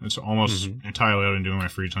more. It's almost entirely what I've been doing in my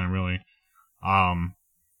free time, really.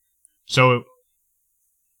 So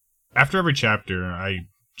after every chapter, I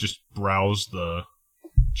just browse the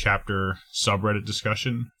chapter subreddit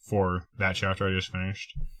discussion for that chapter I just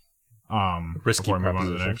finished. Risky before I move on to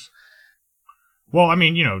the proposition. next. Well, I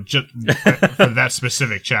mean, you know, just for that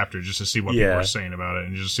specific chapter, just to see what people Yeah. are saying about it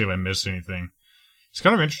and just see if I missed anything. It's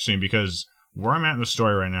kind of interesting because where I'm at in the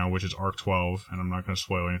story right now, which is arc 12, and I'm not going to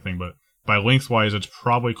spoil anything, but by lengthwise, it's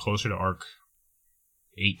probably closer to arc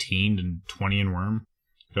 18 than 20 in Worm,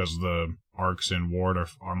 because the arcs in Ward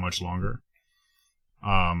are much longer.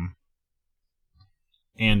 And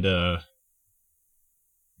the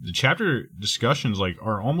chapter discussions like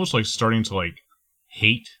are almost like starting to like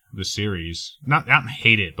hate the series. Not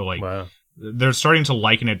hate it, but like Wow. they're starting to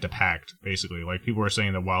liken it to Pact, basically. Like, people are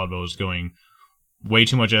saying that Wild Bill is going way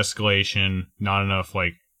too much escalation, not enough,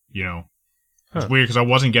 like, you know. It's weird because I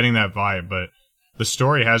wasn't getting that vibe, but the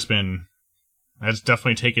story has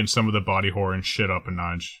definitely taken some of the body horror and shit up a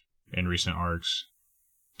notch in recent arcs.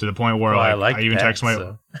 To the point where, Well, like, I even Pact, texted my...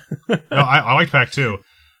 so. No, I like Pact too.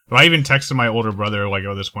 But I even texted my older brother, like,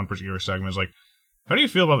 oh, this one particular segment. Is like, how do you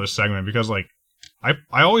feel about this segment? Because, like,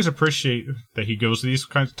 I always appreciate that he goes to these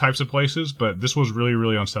types of places, but this was really,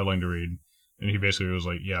 really unsettling to read. And he basically was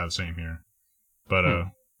like, yeah, the same here. But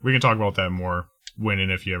we can talk about that more when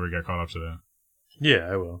and if you ever get caught up to that. Yeah,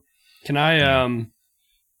 I will. Can I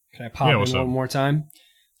pop Yeah, in what's one up? more time?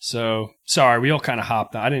 So, sorry, we all kind of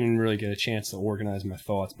hopped on. I didn't even really get a chance to organize my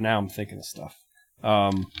thoughts, but now I'm thinking of stuff.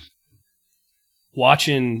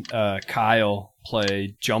 Watching Kyle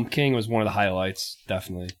play Jump King was one of the highlights,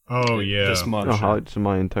 definitely. Oh, yeah. This month. Highlights of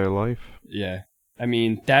my entire life. Yeah. I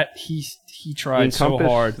mean, that he tried so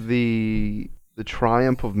hard. The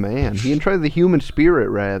triumph of man. He tried the human spirit,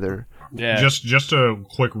 rather. Yeah. Just a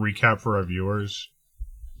quick recap for our viewers.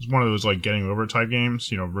 It's one of those like getting over type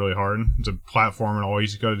games, really hard. It's a platform, and all you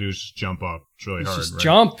got to do is just jump up. It's really hard. Just right?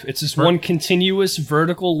 jump. It's just one continuous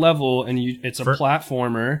vertical level, and it's a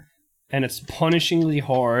platformer, and it's punishingly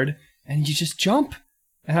hard, and you just jump.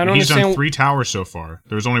 And I don't He's understand. done 3 towers so far.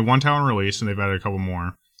 There was only 1 tower in release, and they've added a couple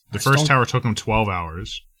more. The first tower took him 12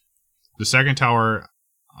 hours. The second tower,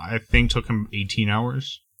 I think, took him 18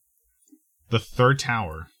 hours. The third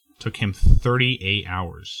tower took him 38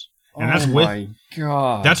 hours. And that's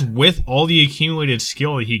with all the accumulated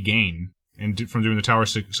skill that he gained from doing the tower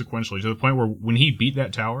sequentially, to the point where when he beat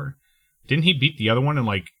that tower, didn't he beat the other one in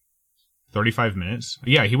like 35 minutes?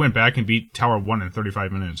 Yeah, he went back and beat Tower 1 in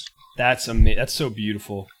 35 minutes. That's That's so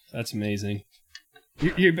beautiful. That's amazing.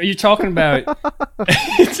 You're talking about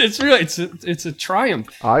it's a triumph.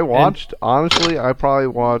 I watched, honestly, I probably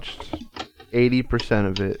watched 80%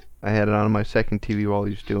 of it. I had it on my second TV while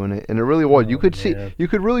he was doing it, and it really was. You could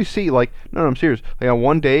really see, like, no, I'm serious. Like, on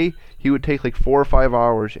one day, he would take like 4 or 5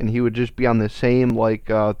 hours, and he would just be on the same like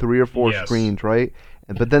 3 or 4 screens, right?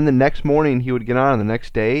 But then the next morning, he would get on the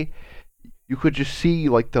next day. You could just see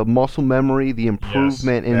like the muscle memory, the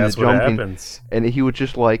improvement in the jumping, and he would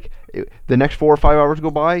just like the next 4 or 5 hours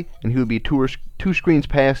go by, and he would be two screens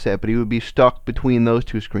past that, but he would be stuck between those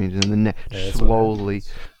 2 screens, and then slowly,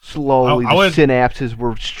 the synapses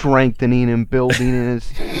were strengthening and building in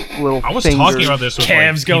his little. I was fingers. talking about this with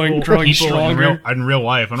calves growing stronger in real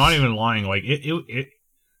life. I'm not even lying. Like it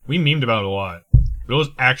we memed about it a lot. But it was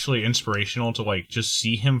actually inspirational to like just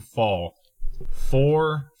see him fall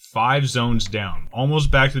 4-5 zones down, almost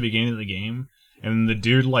back to the beginning of the game, and the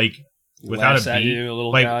dude like without a beat, you, a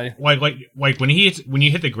little like, guy. like when you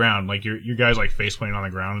hit the ground, like your guy's like face planting on the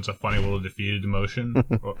ground. It's a funny little defeated motion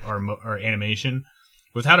or animation.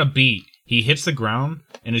 Without a beat, he hits the ground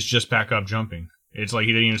and is just back up jumping. It's like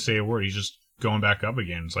he didn't even say a word. He's just going back up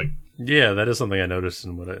again. It's like that is something I noticed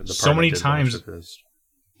in so many times.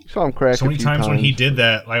 Saw him crack so many times when he did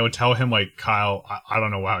that, I would tell him like, Kyle, I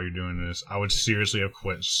don't know how you're doing this. I would seriously have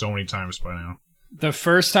quit so many times by now. The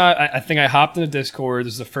first time, I think I hopped in the Discord.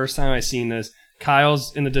 This is the first time I seen this.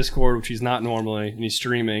 Kyle's in the Discord, which he's not normally, and he's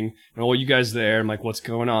streaming. And all you guys there, I'm like, what's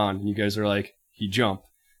going on? And you guys are like, he jumped.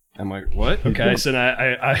 I'm like, what? Okay, so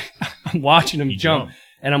then I'm watching him jump,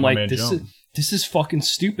 and I'm like, this is fucking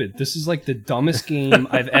stupid. This is like the dumbest game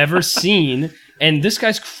I've ever seen, and this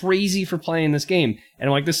guy's crazy for playing this game. And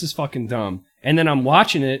I'm like, this is fucking dumb. And then I'm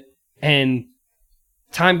watching it, and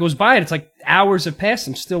time goes by, and it's like hours have passed.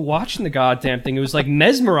 I'm still watching the goddamn thing. It was like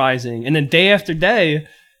mesmerizing. And then day after day,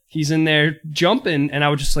 he's in there jumping, and I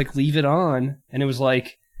would just like leave it on, and it was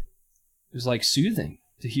like soothing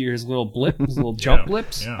to hear his little blip, his little jump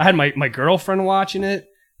blips. Yeah. I had my girlfriend watching it.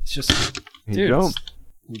 It's just, he jumped,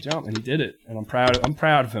 and he did it, and I'm proud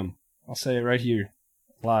of him. I'll say it right here,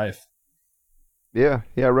 live. Yeah,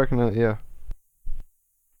 I reckon that. Yeah.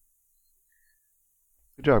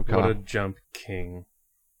 Good job, Kyle. What a jump king.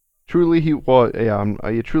 Truly, he was. Yeah,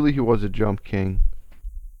 truly, he was a jump king.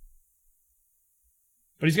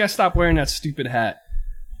 But he's got to stop wearing that stupid hat.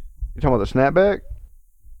 You talking about the snapback?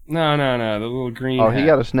 No, the little green hat. He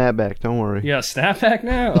got a snapback, don't worry. You got a snapback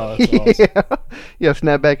now? Oh, that's awesome. Yeah,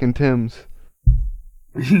 snapback and Tim's.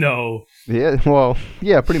 No. Yeah, well,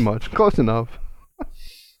 yeah, pretty much. Close enough.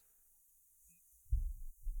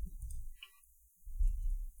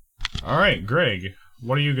 All right, Greg,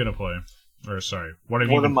 what are you going to play? Or, sorry, what have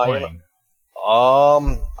you been playing?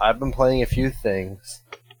 I've been playing a few things.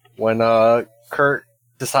 When Kurt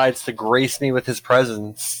decides to grace me with his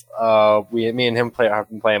presence, me and him have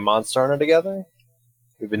been playing Monster Hunter together.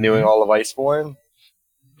 We've been doing all of Iceborne,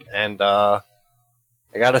 and I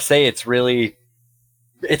gotta say, it's really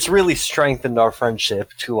strengthened our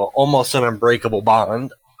friendship to almost an unbreakable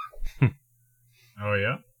bond. Oh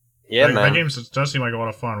yeah, yeah, man. That game does seem like a lot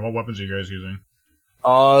of fun. What weapons are you guys using?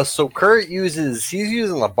 So Kurt he's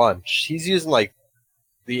using a bunch. He's using like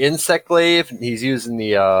the Insect Glaive. He's using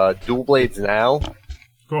the Dual Blades now.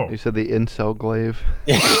 Cool. You said the Incel Glaive.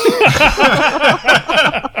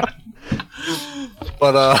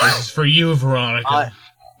 But this is for you, Veronica.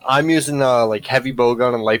 I'm using like heavy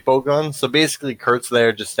bowgun and light bowgun. So basically, Kurt's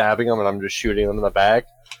there just stabbing him, and I'm just shooting him in the back.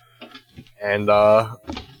 And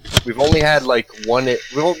we've only had like one.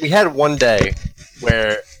 We had one day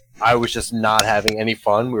where I was just not having any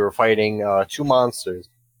fun. We were fighting two monsters,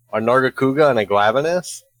 a Nargacuga and a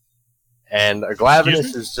Glavenus. And a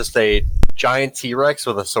Glavenus is just a giant T-Rex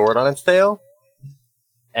with a sword on its tail.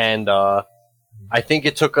 And I think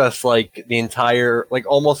it took us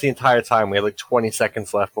almost the entire time. We had like 20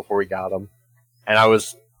 seconds left before we got him. And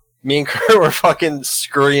me and Kurt were fucking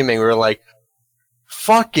screaming. We were like,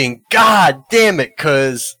 fucking god damn it,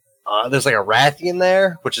 because there's like a Rathian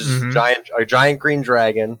there, which is a giant green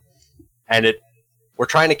dragon, and we're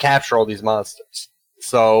trying to capture all these monsters.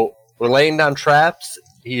 So we're laying down traps.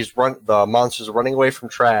 The monsters are running away from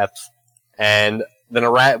traps, and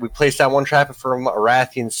then we place down one trap, and from a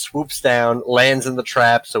Rathian swoops down, lands in the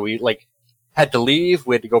trap. So we had to leave.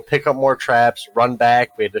 We had to go pick up more traps, run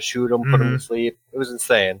back. We had to shoot them, put them to sleep. It was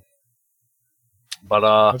insane.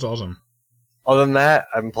 But that's awesome. Other than that,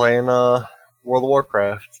 I'm playing World of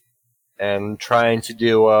Warcraft and trying to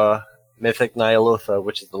do Mythic Nyalotha,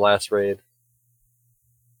 which is the last raid.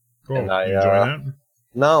 Cool. And you enjoying that?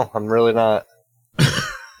 No, I'm really not.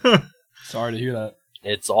 Sorry to hear that.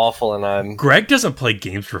 It's awful, and Greg doesn't play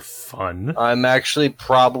games for fun. I'm actually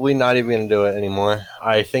probably not even going to do it anymore.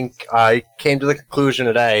 I think I came to the conclusion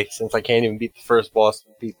today, since I can't even beat the first boss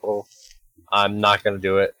with people, I'm not going to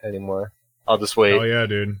do it anymore. I'll just wait. Oh yeah,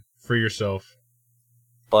 dude. Free yourself.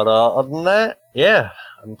 But other than that, yeah.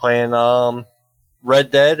 I'm playing Red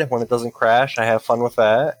Dead when it doesn't crash. I have fun with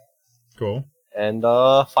that. Cool. And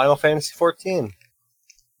Final Fantasy 14.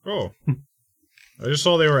 Cool. I just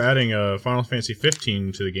saw they were adding Final Fantasy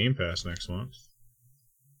 15 to the Game Pass next month.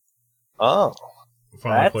 Oh.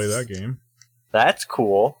 Finally play that game. That's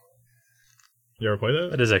cool. You ever play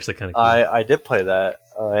that? That is actually kind of cool. I did play that.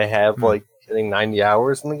 I have I think 90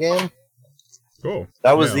 hours in the game. Cool.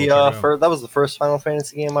 That was that was the first Final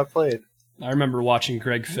Fantasy game I played. I remember watching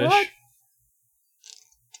Greg fish. What?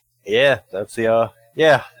 Yeah, that's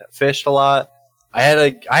fished a lot. I had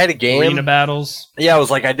a game. Arena battles. Yeah,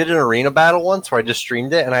 I did an arena battle once where I just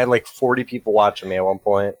streamed it, and I had like 40 people watching me at one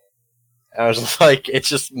point. And I was just like, it's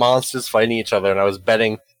just monsters fighting each other, and I was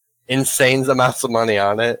betting insane amounts of money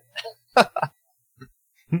on it.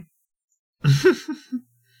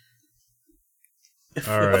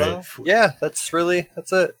 All right. Yeah, that's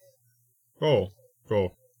it. Cool.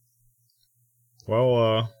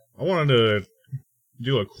 Well, I wanted to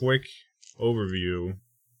do a quick overview.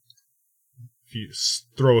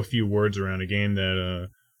 Throw a few words around a game that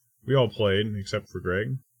we all played, except for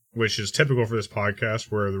Greg, which is typical for this podcast,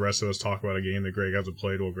 where the rest of us talk about a game that Greg hasn't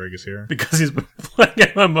played while Greg is here. Because he's been playing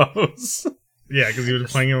MMOs. Yeah, because he was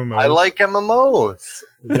playing MMOs. I like MMOs.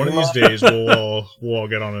 One of these days, we'll all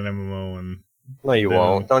get on an MMO and. No, you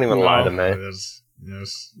won't. Don't even lie to me.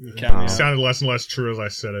 It sounded less and less true as I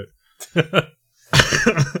said it.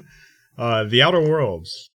 The Outer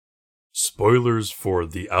Worlds. Spoilers for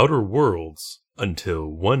The Outer Worlds until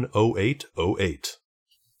 10808.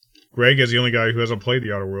 Greg, as the only guy who hasn't played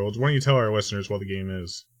The Outer Worlds, why don't you tell our listeners what the game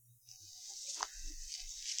is?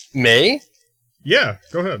 Me? Yeah,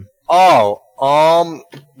 go ahead. Oh,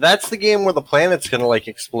 that's the game where the planet's gonna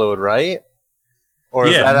explode, right? Or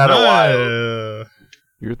is that Outer Wilds?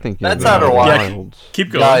 You're thinking that's of Outer Wilds.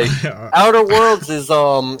 Keep going. Outer Worlds is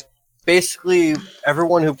basically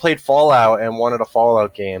everyone who played Fallout and wanted a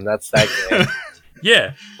Fallout game. That's that game.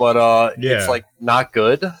 Yeah. But it's not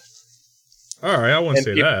good. All right, I wouldn't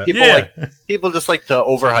say that. People just like to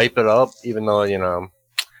overhype it up, even though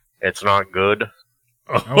it's not good.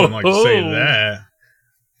 I wouldn't like to say that.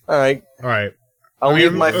 All right. I'll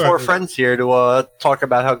leave my four friends here to talk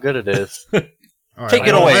about how good it is. All right, Take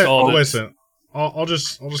it away. Listen, I'll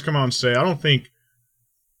just come out and say I don't think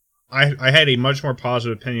I had a much more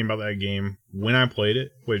positive opinion about that game when I played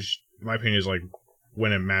it, which in my opinion is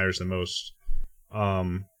when it matters the most.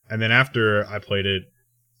 And then after I played it,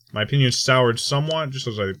 my opinion soured somewhat, just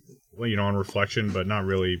as on reflection, but not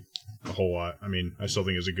really a whole lot. I mean, I still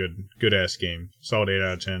think it's a good ass game. Solid 8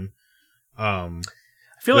 out of 10. I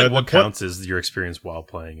feel like what counts is your experience while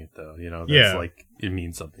playing it, though. That's it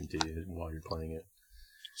means something to you while you're playing it.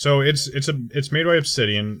 So it's made by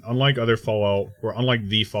Obsidian. Unlike other Fallout, or unlike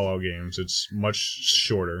the Fallout games, it's much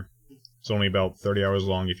shorter. It's only about 30 hours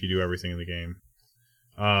long if you do everything in the game.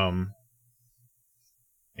 I'll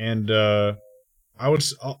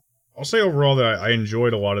say overall that I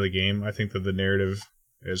enjoyed a lot of the game. I think that the narrative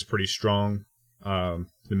is pretty strong. The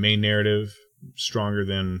main narrative stronger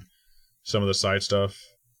than some of the side stuff.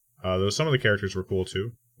 Though some of the characters were cool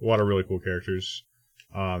too. A lot of really cool characters.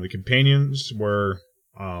 The companions were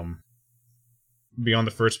beyond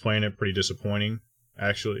the first planet pretty disappointing,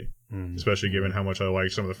 actually. Especially given how much I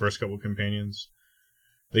liked some of the first couple of companions.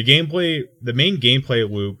 The main gameplay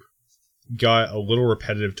loop got a little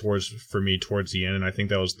repetitive for me towards the end, and I think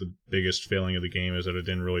that was the biggest failing of the game, is that it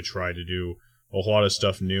didn't really try to do a whole lot of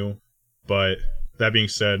stuff new. But that being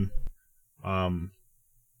said,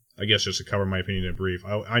 I guess just to cover my opinion in brief,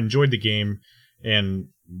 I enjoyed the game, and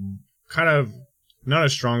kind of not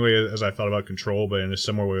as strongly as I felt about Control, but in a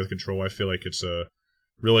similar way with Control, I feel like it's a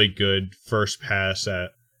really good first pass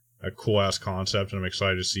at a cool ass concept, and I'm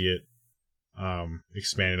excited to see it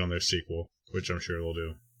expanded on their sequel, which I'm sure they'll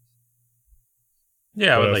do.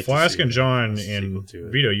 Yeah, I would like Flask to see and John a and sequel to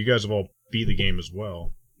it. Vito, you guys have all beat the game as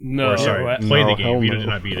well. No, Or, sorry, what? played the No, game. hell Vito no. did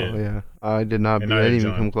not beat it. Oh, yeah, I did not And beat it. I neither didn't did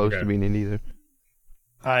even come John. close Okay. to beating it either.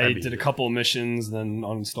 I That'd be did a good. couple of missions, then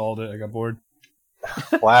uninstalled it. I got bored.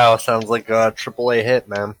 Wow, sounds like a AAA hit,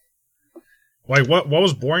 man. Like, what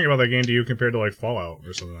was boring about that game to you compared to like Fallout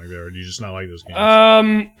or something like that? Or do you just not like those games?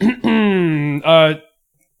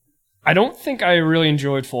 I don't think I really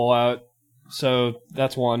enjoyed Fallout, so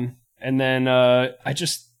that's one. And then I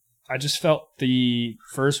just felt the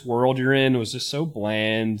first world you're in was just so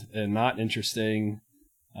bland and not interesting.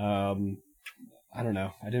 I don't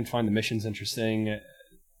know. I didn't find the missions interesting.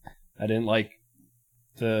 I didn't like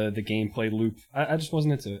the gameplay loop. I just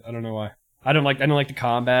wasn't into it. I don't know why. I don't like the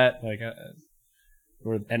combat, like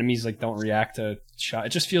where enemies like don't react to shot. It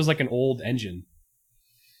just feels like an old engine.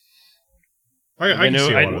 I can know,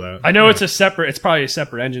 see a lot of that. I know Yeah. it's probably a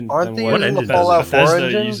separate engine Aren't than they what using the engine Fallout 4 Bethesda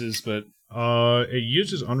engine? uses, but It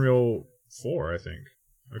uses Unreal 4, I think.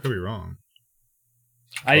 I could be wrong.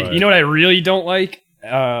 But- you know what I really don't like?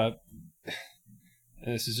 And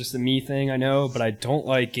this is just a me thing, I know, but I don't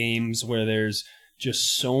like games where there's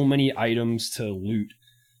just so many items to loot.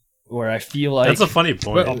 Where I feel like That's a funny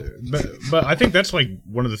point. But I think that's like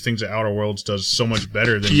one of the things that Outer Worlds does so much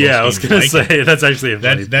better than Yeah, I was most gonna games like say it. that's actually a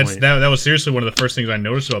funny That point. was seriously one of the first things I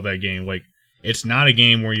noticed about that game. Like, it's not a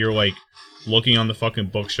game where you're like looking on the fucking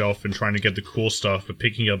bookshelf and trying to get the cool stuff, but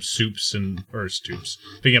picking up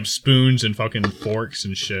picking up spoons and fucking forks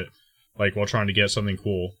and shit, like while trying to get something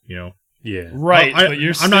cool. You know, Yeah, right, but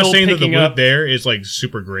you're still I'm not saying that the picking loot up. there is like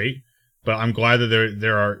super great, but I'm glad that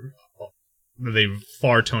they've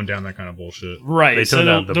far toned down that kind of bullshit. Right, They so toned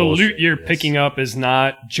down the the loot bullshit, you're yes. picking up is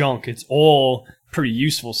not junk. It's all pretty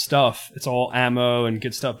useful stuff. It's all ammo and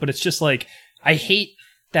good stuff. But it's just like I hate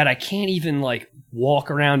that I can't even like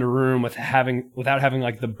walk around a room without having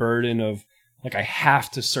like the burden of like I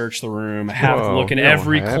have to search the room. I have to Whoa, look in you don't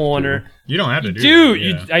every have corner. You don't have to You do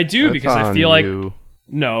do. that, yeah. I do That's because I on feel like you.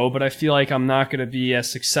 no, but I feel like I'm not going to be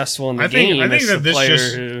as successful in the I think game as that the this player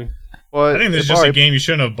just- who. Well, I think this is if just I- a game you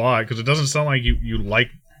shouldn't have bought because it doesn't sound like you like.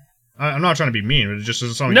 I'm not trying to be mean, but it just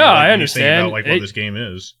doesn't sound like No, you like I anything understand. about like what this game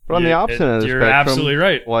is. But on the opposite end of the You're spectrum, absolutely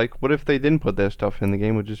right. like, what if they didn't put that stuff in? The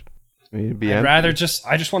game would just be I'd empty. rather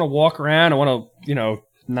I just want to walk around. I want to,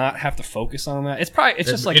 not have to focus on that. It's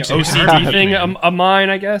just like It's an an OCD RPG, thing man. of mine,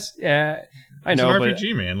 I guess. Yeah, I know, It's but an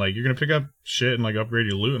RPG, man. Like, you're gonna pick up shit and like upgrade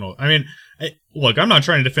your loot and all. I mean, look, I'm not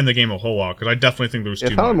trying to defend the game a whole lot because I definitely think there was It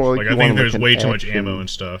too sounded much. more like Like, you I think wanted, there's like, way an too much action ammo and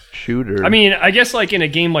stuff. shooter. I mean, I guess like in a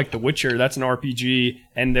game like The Witcher, that's an RPG,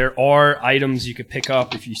 and there are items you could pick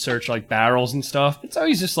up if you search like barrels and stuff. It's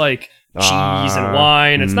always just like cheese and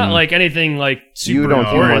wine. It's not like anything like super you don't do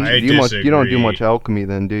important. much. I You don't do disagree. much alchemy,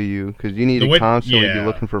 then, do you? Because you need The to Wit- constantly be yeah.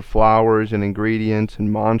 looking for flowers and ingredients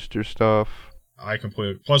and monster stuff. I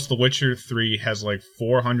completely. Plus, The Witcher 3 has like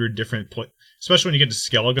 400 different. Especially when you get to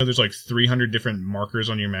Skellige, there's like 300 different markers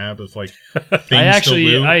on your map of like things to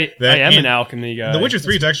loot. I am and an alchemy guy. The Witcher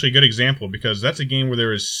 3 is actually a good example because that's a game where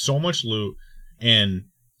there is so much loot, and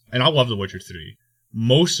I love The Witcher 3.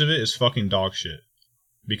 Most of it is fucking dog shit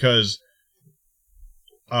because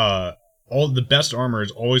all the best armor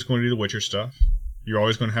is always going to do the Witcher stuff. You're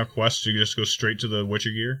always going to have quests to just go straight to the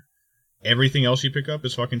Witcher gear. Everything else you pick up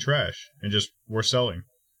is fucking trash and just worth selling.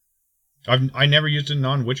 I never used a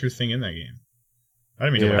non-Witcher thing in that game. I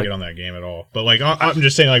didn't mean to Yeah. get on that game at all, but like I'm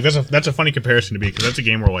just saying, like that's a funny comparison to me because that's a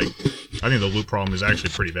game where like I think the loot problem is actually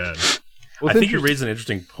pretty bad. Well, I think you raised an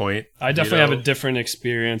interesting point. I definitely have a Vito, different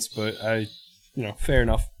experience, but fair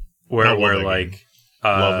enough. I where love that like game.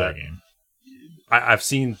 Love that game. I've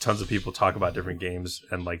seen tons of people talk about different games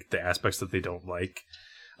and like the aspects that they don't like,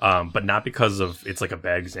 but not because of it's like a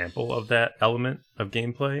bad example of that element of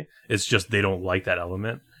gameplay. It's just they don't like that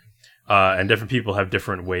element, and different people have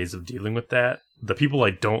different ways of dealing with that. The people I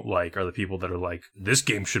don't like are the people that are like, this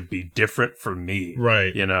game should be different for me,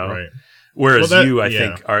 Right. You know? Right. Whereas Well, you, I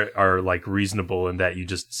yeah. think, are like reasonable in that you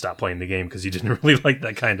just stop playing the game because you didn't really like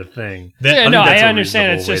that kind of thing. That- Yeah, I no, think that's I a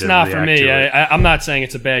understand. It's reasonable way just to not for react me. to it. I'm not saying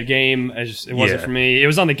it's a bad game. It wasn't Yeah. for me. It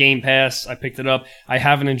was on the Game Pass. I picked it up. I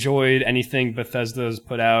haven't enjoyed anything Bethesda's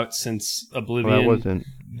put out since Well, Oblivion. that wasn't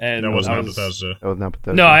And That was I not Bethesda. That was not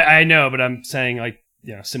Bethesda. No, I know, but I'm saying like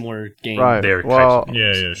similar game. Right. They're Well,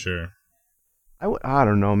 Yeah, sure. I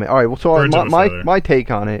don't know, man. All right. Well, so Birds of a feather. my take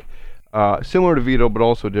on it, similar to Vito, but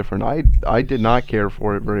also different. I did not care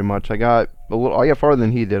for it very much. I got farther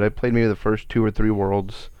than he did. I played maybe the first 2 or 3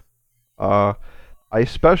 worlds. I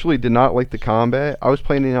especially did not like the combat. I was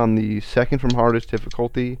playing it on the second from hardest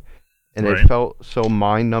difficulty, and Right. it felt so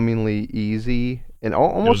mind-numbingly easy and It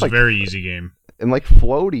almost was a like very easy game. and like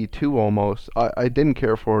floaty too. Almost, I didn't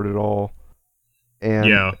care for it at all. And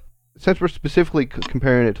Yeah. since we're specifically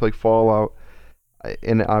comparing it to like Fallout,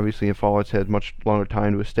 and obviously in Fallout's had much longer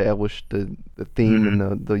time to establish the theme Mm-hmm.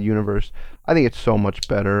 and the universe, I think it's so much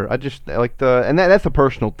better. I just like that's a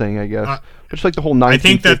personal thing, I guess. Just like the whole 1950s I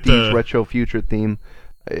think that retro future theme.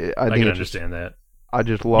 I I think can it's just, understand that. I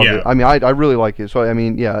just love Yeah. it. I mean, I really like it. So I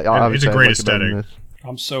mean, yeah, it's obviously a I great like it better than aesthetic.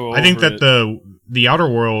 I'm so over I think that it. the Outer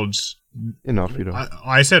Worlds. this. Enough, you know.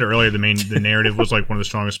 I said earlier the narrative was like one of the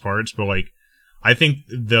strongest parts, but like I think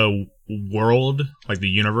the world, like the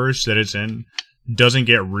universe that it's in, doesn't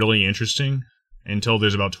get really interesting until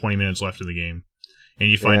there's about 20 minutes left of the game, and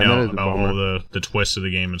you find Yeah, that is out a about bummer. all the twists of the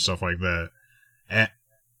game and stuff like that. And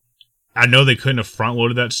I know they couldn't have front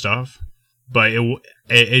loaded that stuff, but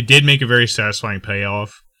it did make a very satisfying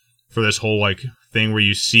payoff for this whole like thing where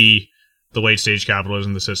you see the late stage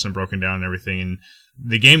capitalism, the system broken down, and everything. And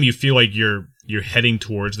the game, you feel like you're heading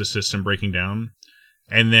towards the system breaking down,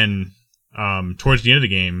 and then towards the end of the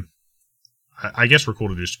game, I guess we're cool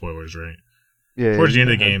to do spoilers, right? Yeah. Towards the end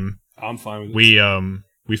of the yeah. game, I'm fine with it.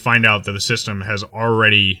 we find out that the system has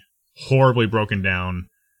already horribly broken down,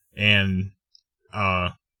 and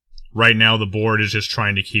right now the board is just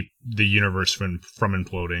trying to keep the universe from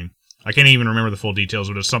imploding. I can't even remember the full details,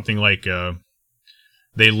 but it's something like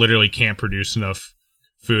they literally can't produce enough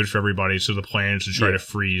food for everybody, so the plan is to try to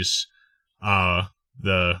freeze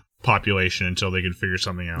the population until they can figure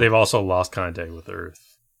something out. They've also lost contact with Earth.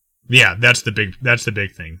 Yeah, that's the big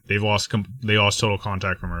thing. They lost total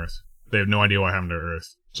contact from Earth. They have no idea what happened to Earth,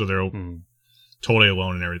 so they're totally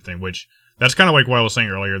alone and everything. Which that's kind of like what I was saying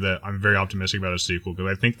earlier, that I'm very optimistic about a sequel,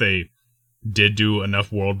 because I think they did do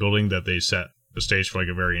enough world building that they set the stage for like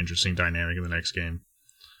a very interesting dynamic in the next game.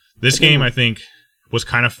 This game, I think, was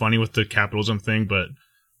kind of funny with the capitalism thing, but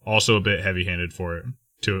also a bit heavy-handed for it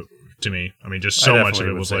to me. I mean, just so I much of definitely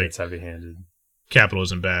it would was say like it's heavy-handed.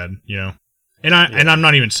 capitalism bad, you know. And I'm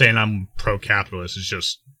not even saying I'm pro-capitalist. It's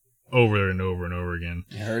just over and over and over again.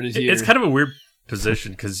 You heard his It's ear. kind of a weird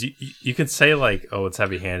position because you can say like, oh, it's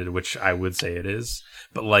heavy-handed, which I would say it is,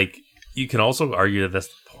 but like you can also argue that that's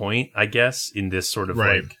the point, I guess, in this sort of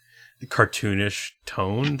Right. like cartoonish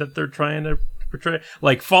tone that they're trying to portray.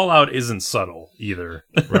 Like Fallout isn't subtle either,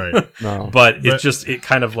 Right. No. but But- it's just it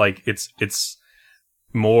kind of like it's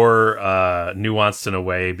more nuanced in a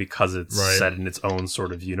way because it's Right. set in its own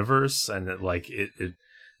sort of universe, and it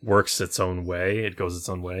works its own way, it goes its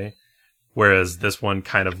own way, whereas this one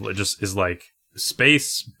kind of just is like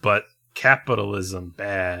space but capitalism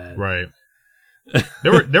bad. Right.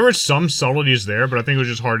 There were some subtleties there, but I think it was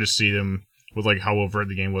just hard to see them with like how overt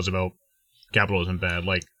the game was about capitalism bad.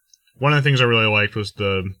 Like one of the things I really liked was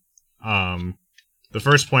the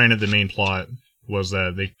first planet, the main plot was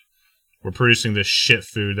that they were producing this shit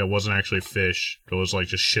food that wasn't actually fish. It was like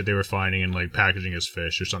just shit they were finding and like packaging as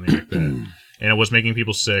fish or something like that. And it was making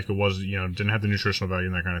people sick. It was, didn't have the nutritional value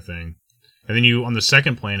and that kind of thing. And then on the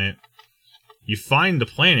second planet, you find the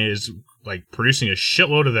planet is like producing a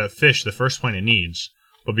shitload of that fish the first planet needs,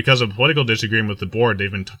 but because of political disagreement with the board,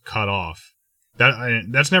 they've been cut off.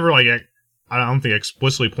 That's never like I don't think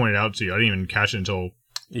explicitly pointed out to you. I didn't even catch it until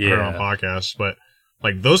I heard it on a podcast. But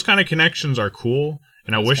like those kind of connections are cool,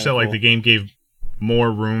 and I wish that like cool. the game gave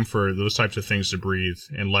more room for those types of things to breathe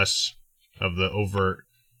and less of the overt.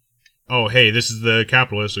 Oh, hey, this is the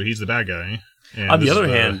capitalist, so he's the bad guy. And On the this other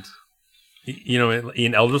is hand,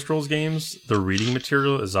 in Elder Scrolls games, the reading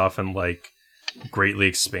material is often like greatly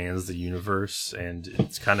expands the universe, and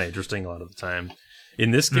it's kind of interesting a lot of the time.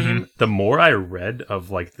 In this game, the more I read of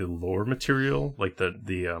like the lore material, like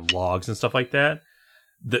the logs and stuff like that,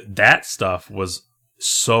 that stuff was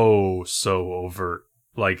so overt.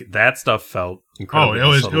 Like that stuff felt incredible.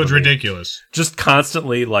 it was ridiculous. Just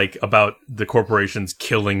constantly like about the corporations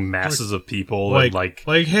killing masses of people and like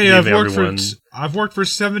hey, I've leaving worked for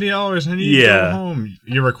 $70. I need to go home.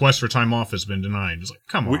 Your request for time off has been denied. It's like,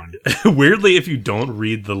 come on. Weirdly, if you don't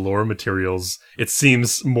read the lore materials, it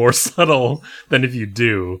seems more subtle than if you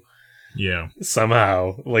do. Yeah.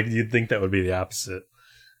 Somehow, like you'd think that would be the opposite.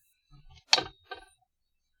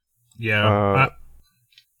 Yeah.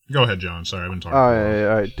 Go ahead, John. Sorry, I've been talking. All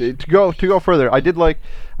right. To go further, I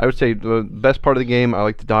would say the best part of the game. I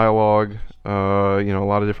like the dialogue. A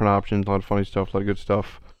lot of different options, a lot of funny stuff, a lot of good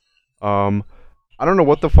stuff. I don't know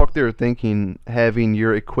what the fuck they were thinking, having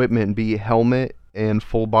your equipment be helmet and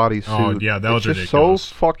full body suit. Oh yeah, that was just ridiculous.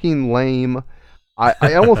 so fucking lame.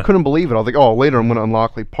 I almost couldn't believe it. I was like, oh, later I'm going to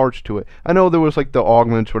unlock like parts to it. I know there was like the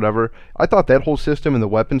augments, whatever. I thought that whole system and the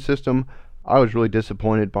weapon system, I was really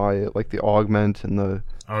disappointed by it, like the augments and the.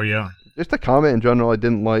 Oh yeah. Just the combat in general, I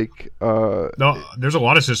didn't like. No, there's a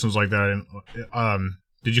lot of systems like that. And,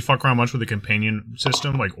 did you fuck around much with the companion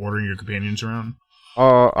system, like ordering your companions around?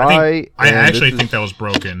 I actually think that was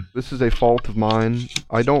broken. This is a fault of mine.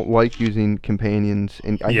 I don't like using companions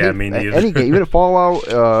in me neither. Any game, even Fallout,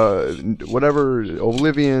 whatever,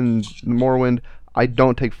 Oblivion, Morrowind. I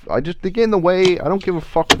don't take. They get in the way. I don't give a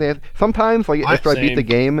fuck what they have. Sometimes, like after I beat the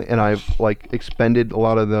game and I've like expended a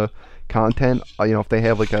lot of the content, if they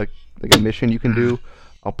have like a mission you can do,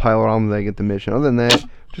 I'll pile around and I get the mission. Other than that,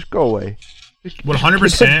 just go away.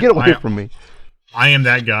 100%. Get away from me. I am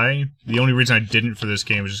that guy. The only reason I didn't for this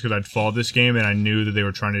game was just because I'd followed this game and I knew that they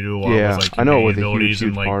were trying to do a lot with like I know it was a abilities huge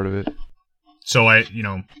and like part of it. So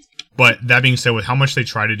but that being said, with how much they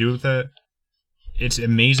try to do with that, it's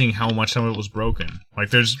amazing how much some of it was broken.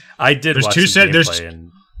 Like there's two settings.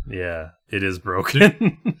 Yeah, it is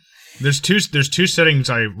broken. There's two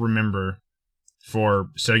settings I remember for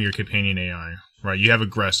setting your companion AI. Right, you have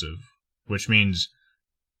aggressive, which means,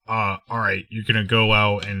 all right, you're gonna go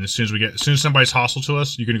out and as soon as somebody's hostile to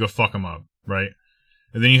us, you're gonna go fuck them up, right?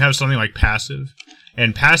 And then you have something like passive,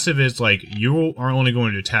 and passive is like you are only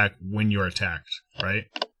going to attack when you're attacked, right?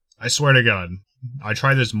 I swear to God, I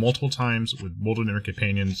tried this multiple times with multiple different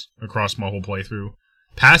companions across my whole playthrough.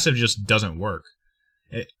 Passive just doesn't work.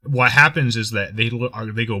 What happens is that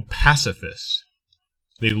they go pacifist.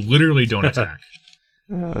 They literally don't attack.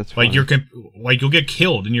 Yeah, that's like fine. you'll get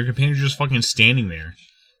killed and your companion's just fucking standing there.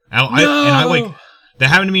 That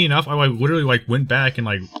happened to me enough. I literally went back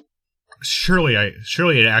and surely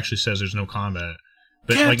it actually says there's no combat,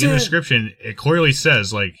 but in the description it clearly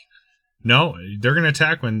says no, they're gonna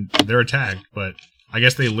attack when they're attacked, but I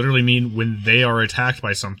guess they literally mean when they are attacked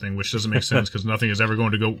by something, which doesn't make sense because nothing is ever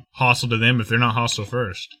going to go hostile to them if they're not hostile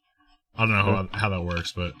first. I don't know how that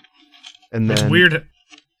works, but it's weird.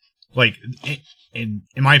 In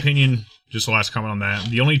my opinion, just the last comment on that,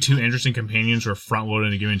 the only two interesting companions were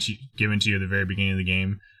front-loaded and given to you at the very beginning of the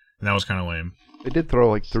game, and that was kind of lame. They did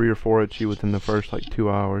throw 3 or 4 at you within the first 2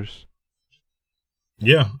 hours.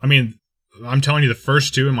 Yeah, I mean, I'm telling you, the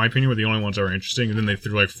first 2, in my opinion, were the only ones that were interesting, and then they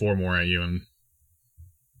threw 4 more at you, and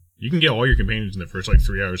you can get all your companions in the first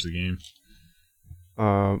 3 hours of the game.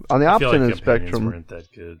 On the opposite end of the spectrum, weren't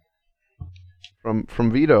that good.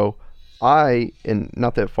 From Vito, and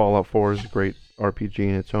not that Fallout 4 is a great RPG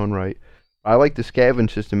in its own right, I like the scavenge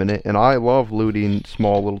system in it, and I love looting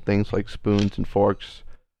small little things like spoons and forks.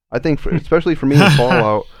 I think, especially for me in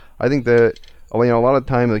Fallout, I think that a lot of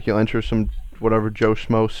time you'll enter some whatever Joe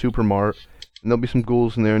Schmo supermart, and there'll be some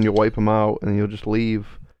ghouls in there, and you'll wipe them out, and you'll just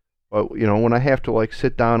leave. But when I have to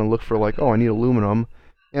sit down and look for I need aluminum,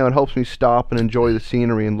 it helps me stop and enjoy the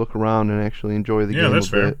scenery and look around and actually enjoy the game that's a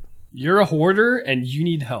fair. bit. You're a hoarder and you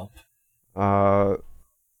need help.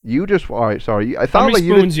 You just all right. Sorry, I How thought many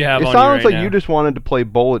spoons you have it on sounds you right like now? you just wanted to play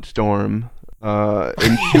Bulletstorm,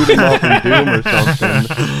 and shoot him up in Doom or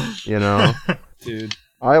something. Dude,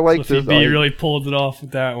 I like Flippy this. B really pulled it off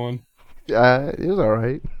with that one. It was all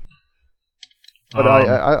right, but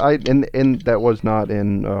I and that was not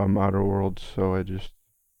in Outer Worlds, so I just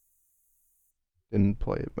didn't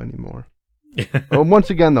play it anymore. Once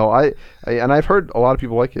again, though, I've heard a lot of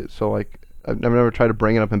people like it, so I've never tried to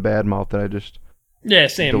bring it up in bad mouth. That I just Yeah,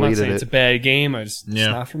 same. I'm not deleted saying it. it's a bad game. It's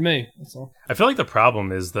not for me. That's all. I feel like the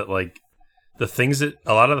problem is that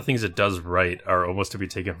a lot of the things it does right are almost to be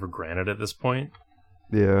taken for granted at this point.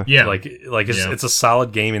 Yeah. It's a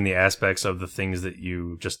solid game in the aspects of the things that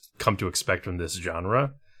you just come to expect from this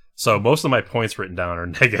genre. So most of my points written down are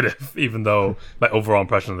negative, even though my overall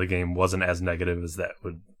impression of the game wasn't as negative as that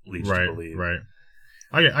would lead you to believe. Right.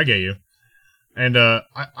 I get you. And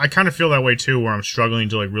I kind of feel that way too, where I'm struggling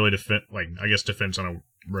to really defend, defense on a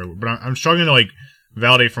road, but I'm struggling to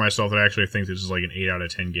validate for myself that I actually think this is an 8 out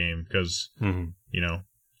of 10 game because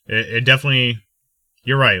it definitely.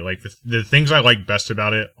 You're right. The things I like best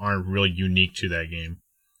about it aren't really unique to that game,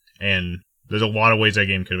 and there's a lot of ways that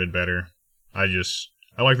game could have been better. I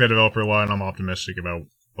like that developer a lot, and I'm optimistic about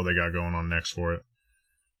what they got going on next for it.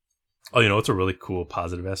 Oh, it's a really cool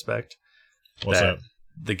positive aspect. What's that?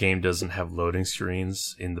 The game doesn't have loading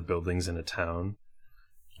screens in the buildings in a town.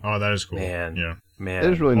 Oh, that is cool. Man. Yeah. Man.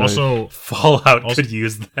 It is really nice. Fallout Also- could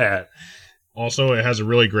use that. Also, it has a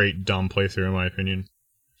really great dumb playthrough, in my opinion.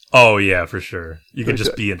 Oh yeah, for sure. You could Like,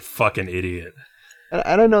 just be a fucking idiot.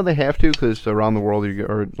 And I know they have to because around the world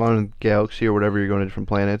or around the galaxy or whatever, you're going to different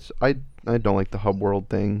planets. I don't like the hub world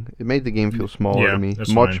thing. It made the game feel smaller Yeah, to me, that's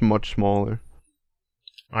much fine. much smaller.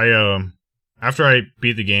 After I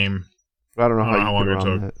beat the game, I don't know I don't know how how you long get it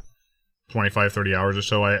around took. that. 25, 30 hours or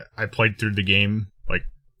so, I played through the game, like,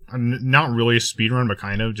 I'm not really a speedrun, but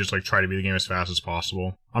kind of, just, like, try to beat the game as fast as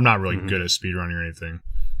possible. I'm not really Mhm. good at speedrunning or anything.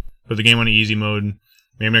 Put the game on easy mode,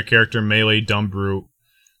 made my character melee, dumb brute,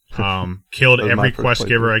 killed That was my every first quest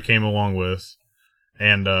giver playthrough. I came along with,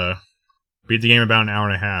 and, beat the game about an hour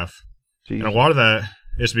and a half. And a Jeez. lot of that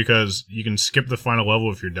is because you can skip the final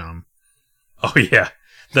level if you're dumb. Oh yeah.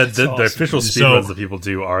 The awesome. official So- speedruns that people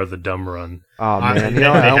do are the dumb run. Oh I- man, they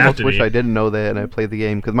I have almost to wish be. I didn't know that and I played the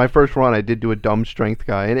game because my first run I did do a dumb strength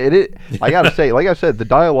guy and I gotta say, like I said, the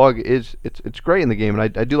dialogue it's great in the game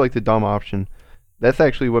and I do like the dumb option. That's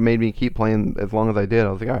actually what made me keep playing as long as I did.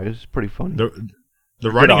 I was like, all right, this is pretty fun. The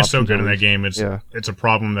writing is so options good in always. that game. Yeah. It's a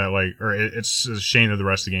problem that it's a shame that the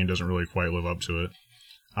rest of the game doesn't really quite live up to it.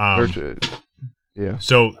 Yeah.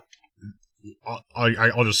 So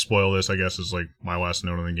I'll just spoil this. I guess is like my last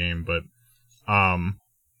note on the game. But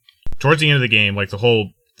towards the end of the game, like the whole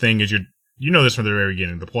thing is you know this from the very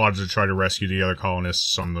beginning. The plot is to try to rescue the other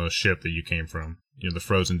colonists on the ship that you came from. You know, the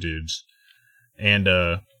frozen dudes. And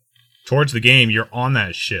towards the game, you're on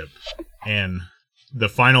that ship, and the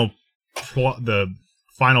final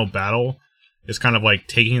battle is kind of like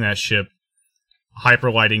taking that ship,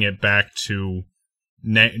 hyperlighting it back to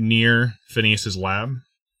near Phineas's lab,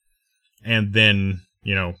 and then,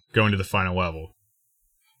 you know, going to the final level.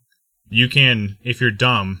 You can, if you're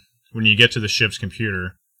dumb, when you get to the ship's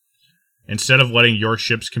computer, instead of letting your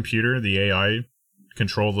ship's computer, the AI,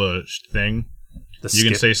 control the thing, you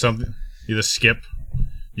can say something, the skip.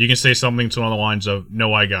 You can say something along the lines of,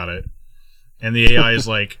 "No, I got it," and the AI is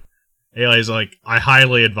like, "I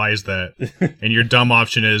highly advise that." And your dumb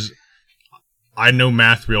option is, "I know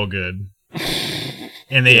math real good,"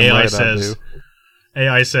 and the Damn AI right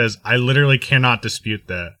I says, "I literally cannot dispute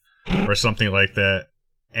that," or something like that,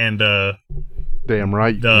 and Damn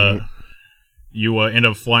right. you end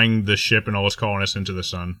up flying the ship and all its colonists into the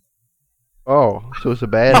sun. Oh, so it's a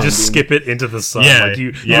bad You ending. just skip it into the sun. Yeah, Like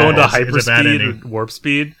you yeah, go into it's a bad hyperspeed ending. or warp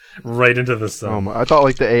speed right into the sun. Oh my, I thought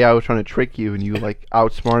like the AI was trying to trick you and you like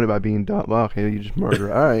outsmarted by being dumb. Well, okay, you just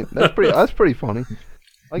murder. All right, that's pretty funny.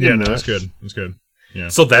 I give Yeah, him no, that. that's good. That's good. Yeah.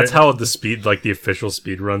 So that's how the official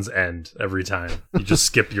speed runs end every time. You just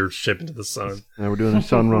skip your ship into the sun. Yeah, we're doing the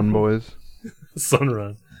sun run, boys. Sun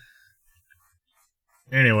run.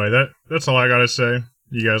 Anyway, that's all I gotta say.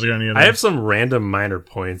 You guys got any other? I have some random minor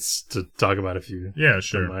points to talk about if you. Yeah,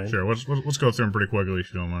 sure, mind. sure. Let's go through them pretty quickly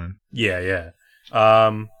if you don't mind. Yeah.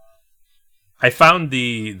 I found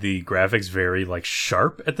the graphics very like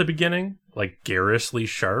sharp at the beginning, like garishly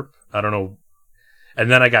sharp. I don't know,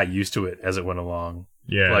 and then I got used to it as it went along.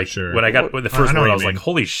 Yeah, like sure. when I got the first I know one, what I you was like, mean.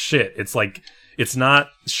 "Holy shit!" It's like it's not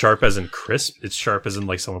sharp as in crisp. It's sharp as in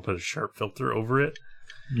like someone put a sharp filter over it.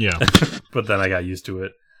 Yeah, But then I got used to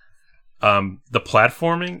it. The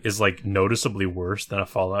platforming is like noticeably worse than a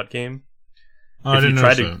Fallout game. I didn't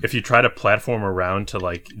notice that. If you try to platform around to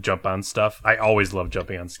like jump on stuff, I always love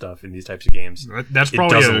jumping on stuff in these types of games. That's it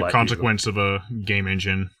probably doesn't a let you. consequence of a game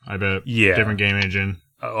engine. I bet. Yeah. Different game engine.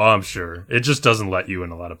 Oh, I'm sure it just doesn't let you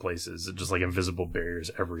in a lot of places. It's just like invisible barriers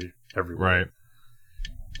everywhere.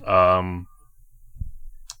 Right.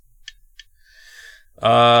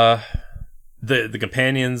 The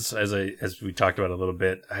companions, as we talked about a little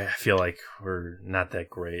bit, I feel like were not that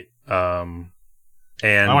great. And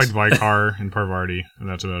I liked Vicar and Parvati, and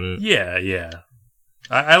that's about it. yeah.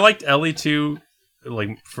 I liked Ellie too, like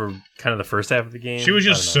for kind of the first half of the game. She was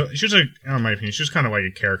just I don't know. she was like, in my opinion, she was kind of like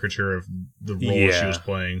a caricature of the role she Yeah. was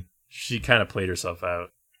playing. She kind of played herself out.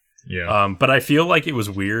 Yeah. But I feel like it was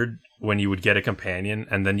weird when you would get a companion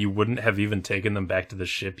and then you wouldn't have even taken them back to the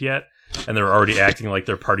ship yet, and they're already acting like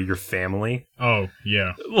they're part of your family. Oh,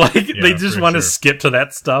 yeah. Like they just for want to sure. skip to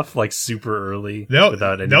that stuff like super early That,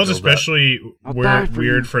 without any that was build-up. especially I'll die for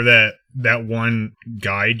weird you. for that one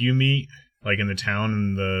guide you meet, like in the town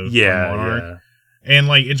in the Monarch. yeah. And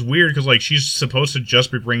like it's weird because like she's supposed to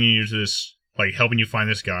just be bringing you to this, like helping you find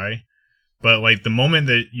this guy, but like the moment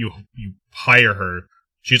that you hire her,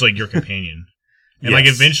 she's like your companion. And like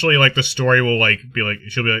Yes. eventually, like the story will like be like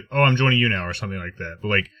she'll be like, "Oh, I'm joining you now" or something like that. But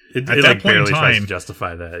like It at like that point in barely tries to time,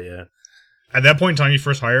 justify that. Yeah, at that point in time, you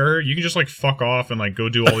first hire her, you can just like fuck off and like go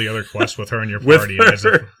do all the other quests with her and your with party. her. As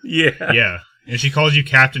if, yeah. yeah, and she calls you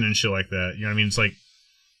captain and shit like that. You know what I mean? It's like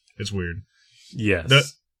It's weird. Yes.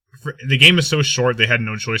 The game is so short, they had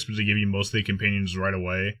no choice but to give you most of the companions right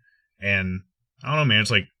away. And I don't know, man.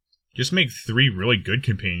 It's like, just make 3 really good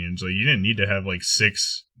companions. Like, you didn't need to have like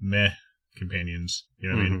 6 meh companions. You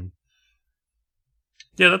know what I mean?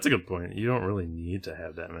 Yeah, that's a good point. You don't really need to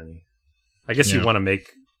have that many. I guess you want to make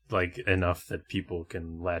like enough that people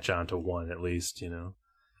can latch onto one at least, you know.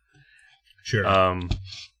 Sure.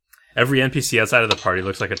 Every NPC outside of the party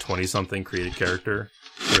looks like a 20-something created character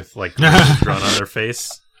with like wrinkles drawn on their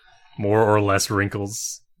face, more or less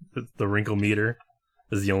wrinkles. The wrinkle meter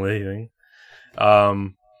is the only thing.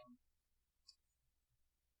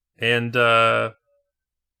 And the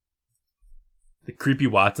creepy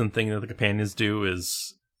Watson thing that the companions do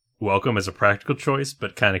is welcome as a practical choice,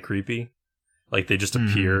 but kind of creepy. Like they just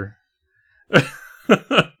appear.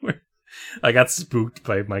 I got spooked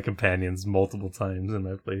by my companions multiple times in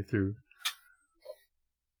my playthrough.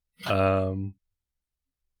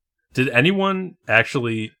 Did anyone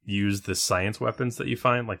actually use the science weapons that you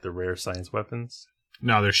find, like the rare science weapons?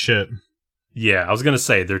 No, they're shit. Yeah, I was gonna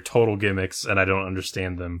say they're total gimmicks, and I don't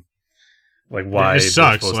understand them. Like why it they're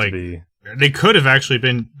sucks. supposed Like to be. they could have actually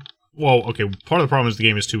been. Well, okay. Part of the problem is the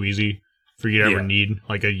game is too easy for you to ever Yeah. need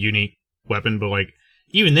like a unique weapon. But like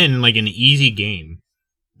even then, like an easy game,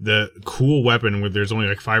 the cool weapon where there's only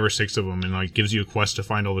like 5 or 6 of them, and like gives you a quest to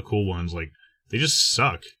find all the cool ones. Like they just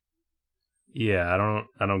suck. Yeah,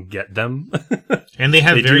 I don't get them. And they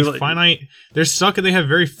have They very do, like- finite. They're suck, and they have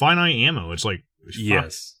very finite ammo. It's like fuck.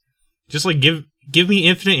 Yes. Just like give me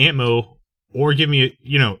infinite ammo, or give me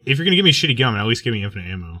if you're gonna give me a shitty gun, at least give me infinite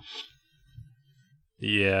ammo.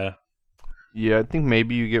 Yeah. Yeah, I think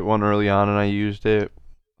maybe you get one early on, and I used it.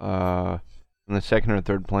 On the second or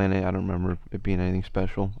third planet, I don't remember it being anything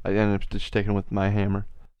special. I ended up just sticking with my hammer.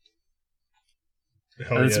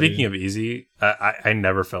 Hell And yeah, speaking dude. of easy, I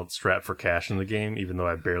never felt strapped for cash in the game, even though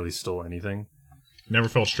I barely stole anything. Never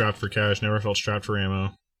felt strapped for cash. Never felt strapped for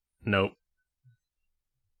ammo. Nope.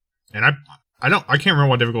 And I can't remember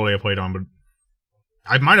what difficulty I played on, but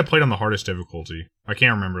I might have played on the hardest difficulty. I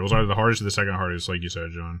can't remember. It was either the hardest or the second hardest, like you said,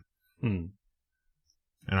 John. And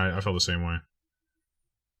I felt the same way.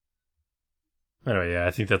 Anyway, yeah,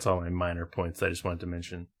 I think that's all my minor points I just wanted to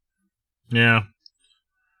mention. Yeah.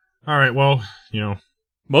 All right. Well,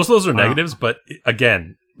 Most of those are Wow. negatives, but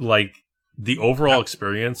again, like the overall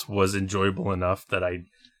experience was enjoyable enough that I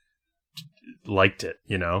liked it,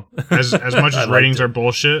 you know? as much I as liked ratings it. are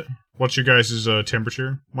bullshit, what's your guys'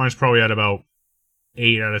 temperature? Mine's probably at about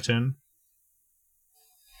 8 out of 10.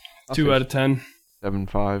 2 out of 10.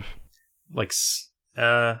 7.5. Like,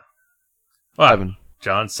 Seven.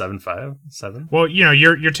 John, 7.5? 7? Well,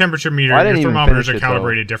 your temperature meter, I your didn't even thermometers are finish it, though.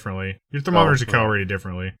 calibrated differently. Your thermometers are Oh. calibrated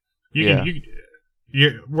differently. Yeah.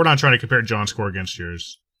 We're not trying to compare John's score against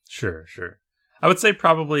yours. Sure. I would say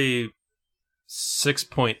probably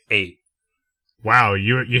 6.8. Wow,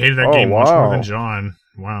 you hated that Oh, game much more wow. than John.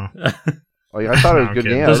 Wow. Oh, yeah, I thought it was No, a good okay.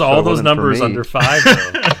 game. There's so all it those wasn't for numbers me. under 5, though.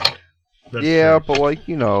 That's Yeah, true. but like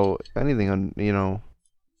anything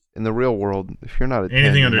in the real world, if you're not a 10,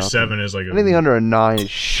 Anything you're under nothing. 7 is like Anything under a 9 is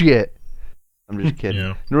shit. I'm just kidding.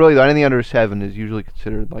 Yeah. Really though, anything under 7 is usually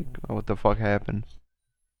considered like, oh, what the fuck happened?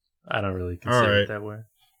 I don't really consider Alright. it that way.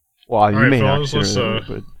 Well, you right, may not fellas, consider let's,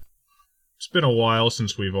 it, but It's been a while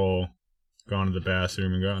since we've all gone to the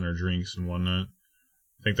bathroom and gotten our drinks and whatnot.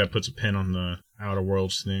 I think that puts a pin on the Outer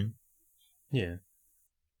Worlds thing. Yeah.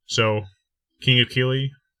 So, King of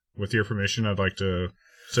Keeley, with your permission, I'd like to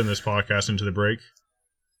send this podcast into the break.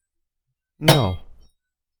 no.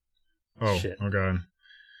 Oh, Shit. oh god.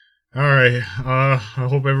 Alright, I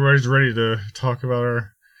hope everybody's ready to talk about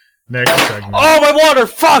our next segment. Oh, my water!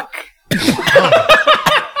 Fuck!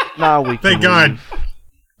 Now we can Thank God.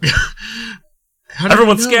 leave. How did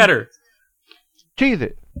Everyone we know? scatter! Cheese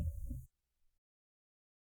it.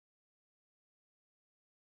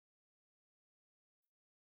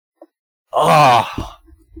 Oh,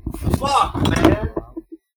 fuck, man.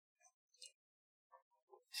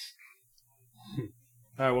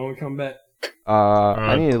 All right, when we come back.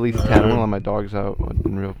 I need at least 10. I'm gonna let my dogs out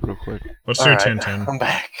real quick. Let's All do right, 10-10. I'm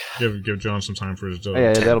back. Give John some time for his dog. Oh,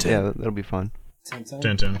 yeah, that'll be fun.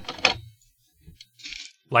 10-10.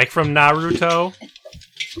 Like from Naruto?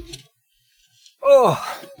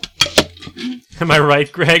 Oh. Am I right,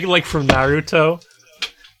 Greg? Like from Naruto?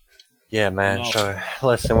 Yeah, man, No. sure.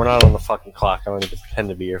 Listen, we're not on the fucking clock. I'm going to pretend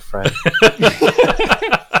to be your friend.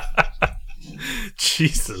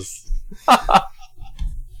 Jesus.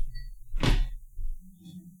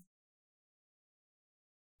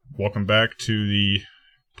 Welcome back to the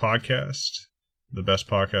podcast, the best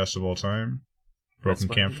podcast of all time, Broken That's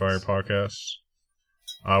what it Campfire is. Podcast.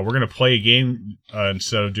 we're going to play a game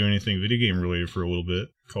instead of doing anything video game related for a little bit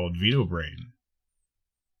called Veto Brain.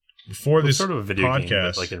 Before this sort of a video podcast, game,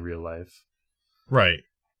 but like in real life. Right.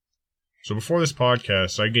 So before this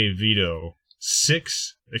podcast, I gave Vito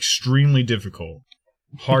 6 extremely difficult,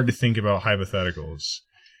 hard to think about hypotheticals.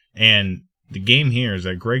 And the game here is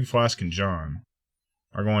that Greg, Flask, and John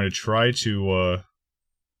are going to try to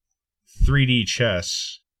 3D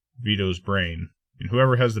chess Vito's brain. And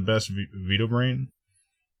whoever has the best Vito brain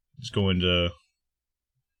is going to...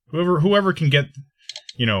 Whoever can get...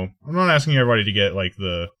 You know, I'm not asking everybody to get, like,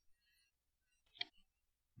 the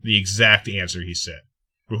exact answer he said.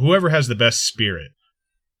 But whoever has the best spirit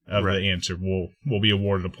of the answer will be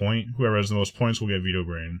awarded a point. Whoever has the most points will get Veto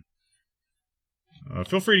Brain.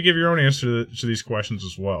 Feel free to give your own answer to these questions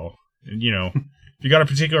as well. And, you know, if you got a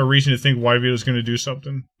particular reason to think why Vito's going to do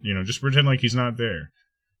something, you know, just pretend like he's not there.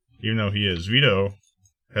 Even though he is. Vito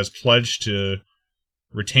has pledged to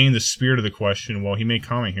retain the spirit of the question. While he may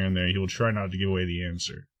comment here and there, he will try not to give away the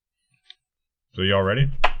answer. So y'all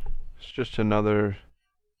ready? It's just another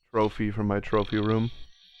trophy from my trophy room.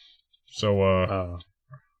 So,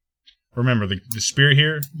 remember, the spirit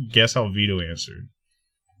here, guess how Vito answered.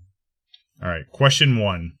 Alright, question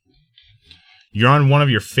 1. You're on one of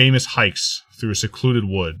your famous hikes through a secluded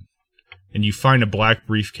wood, and you find a black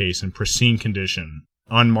briefcase in pristine condition,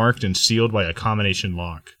 unmarked and sealed by a combination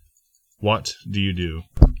lock. What do you do?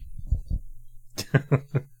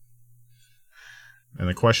 And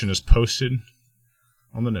the question is posted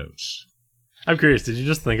on the notes. I'm curious, did you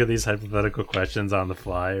just think of these hypothetical questions on the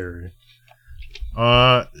fly, or...?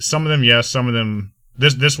 Some of them, yes. Some of them...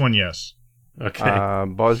 This one, yes. Okay.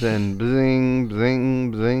 Buzzing, bzing,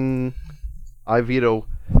 bzing, bzing. I Vito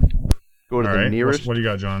go to the nearest what do you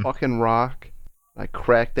got, John? fucking rock. I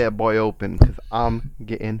crack that boy open because I'm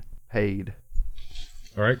getting paid.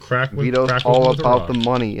 Alright, crack with Vito's crack all with the about rock. the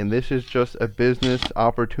money, and this is just a business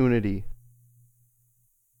opportunity.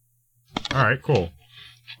 Alright, cool.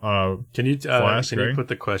 Can you Flask, Greg? put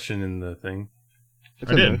the question in the thing?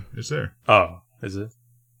 It's I in did. there. It's there. Oh, is it?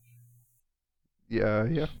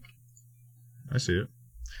 Yeah. I see it.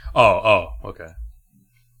 Oh, okay.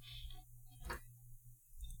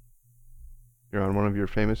 You're on one of your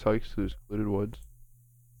famous hikes through secluded woods.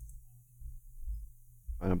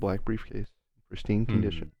 Find a black briefcase, pristine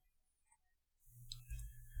condition.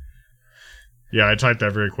 Yeah, I typed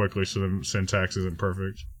that very quickly, so the syntax isn't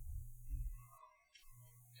perfect.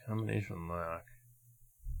 Combination lock.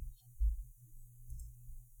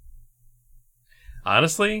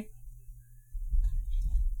 Honestly,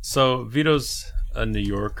 so Vito's a New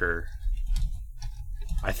Yorker.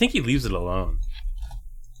 I think he leaves it alone.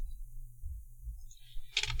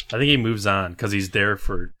 I think he moves on because he's there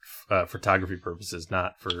for photography purposes,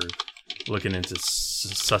 not for looking into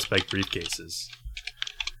suspect briefcases.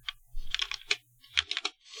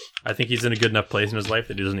 I think he's in a good enough place in his life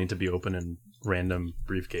that he doesn't need to be opening random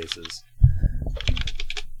briefcases.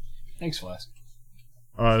 Thanks, Flask.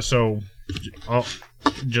 So,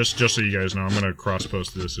 just so you guys know, I'm going to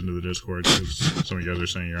cross-post this into the Discord because some of you guys are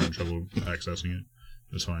saying you're having trouble accessing it.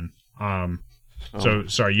 That's fine. So,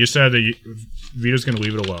 sorry, you said that Vito's going to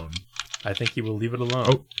leave it alone. I think he will leave it alone.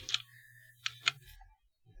 Oh.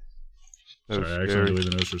 That was Sorry, I scary. accidentally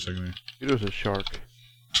deleted the notes for a second there. Vito's a shark.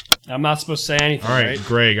 I'm not supposed to say anything, All right, right?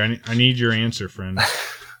 Greg, I need your answer, friend.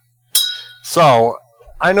 So,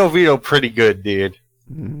 I know Vito pretty good, dude.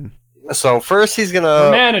 Mm. So, first he's We're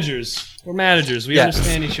gonna... managers. We're managers. We Yeah.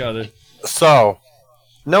 understand each other. So,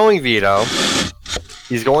 knowing Vito,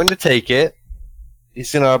 he's going to take it.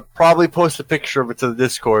 He's gonna probably post a picture of it to the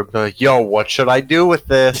Discord and be like, yo, what should I do with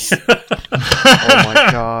this? Oh my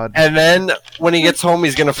god. And then, when he gets home,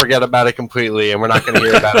 he's gonna forget about it completely, and we're not gonna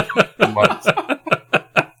hear about it for 2 months.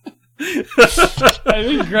 I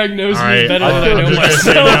think Greg knows All me right, better I'm than I know just gonna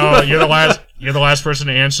say myself. no. You're the last person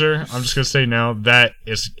to answer. I'm just gonna say now that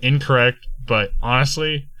is incorrect, but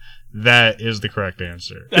honestly, that is the correct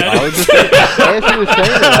answer. I was just as he was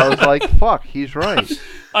saying it, I was like, "Fuck, he's right."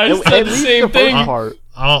 I At said the least same the first thing. part.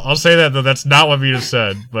 I'll say that though. That's not what Vito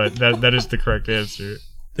said, but that is the correct answer.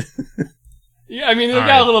 Yeah, I mean, they've All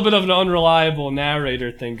got right. a little bit of an unreliable narrator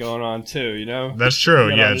thing going on too, you know? That's true.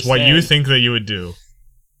 You Yeah, gotta it's what you understand. think that you would do,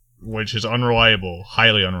 which is unreliable,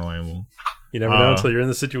 highly unreliable. You never know until you're in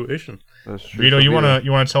the situation. That's true. Vito, for you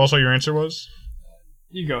Vito. wanna tell us what your answer was?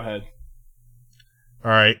 You go ahead.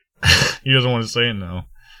 All right. He doesn't want to say it now.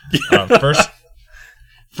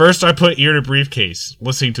 First, I put ear to briefcase,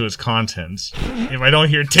 listening to its contents. If I don't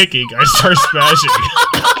hear ticking, I start smashing.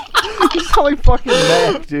 You sound like fucking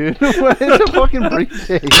Mac, dude. It's a fucking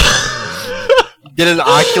briefcase. Get an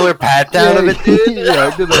ocular pat down of it, dude. Yeah,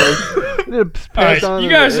 I did that. Alright, you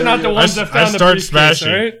guys are not the ones that found the start briefcase, smashing.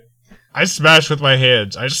 alright? I smash with my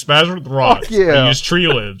hands. I smash with rocks. yeah. I use tree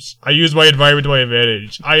limbs. I use my environment to my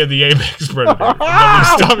advantage. I am the apex predator.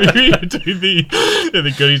 Nothing stopping me between me and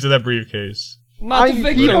the goodies of that briefcase. Not the I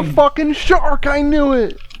eat a victim. fucking shark. I knew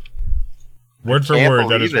it. Word for Can't word,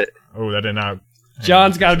 that is. believe it. Oh, that did not.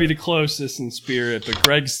 John's got to be the closest in spirit, but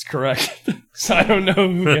Greg's correct. So I don't know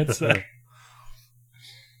who gets that.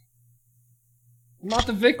 Not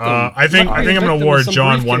the victim. I think Not I'm the gonna victim award of some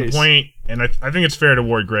John briefcase. 1 point, and I think it's fair to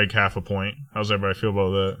award Greg half a point. How's everybody feel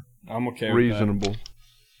about that? I'm okay with Reasonable. that.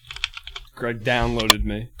 Greg downloaded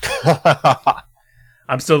me.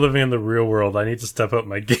 I'm still living in the real world. I need to step up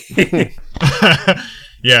my game.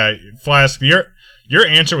 Yeah, Flask, your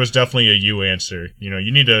answer was definitely a you answer. You know,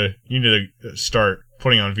 you need to start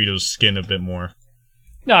putting on Vito's skin a bit more.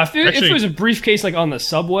 No, if it Actually- was a briefcase like on the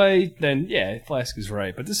subway, then yeah, Flask is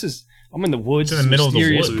right. But this is, I'm in the woods. It's in the middle of the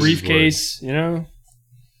mysterious woods. briefcase, you know?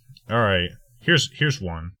 All right, here's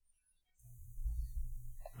one.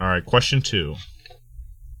 All right, question 2.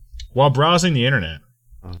 While browsing the internet,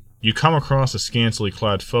 you come across a scantily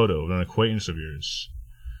clad photo of an acquaintance of yours.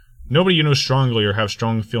 Nobody you know strongly or have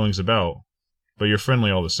strong feelings about, but you're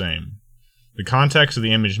friendly all the same. The context of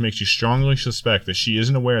the image makes you strongly suspect that she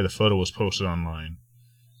isn't aware the photo was posted online.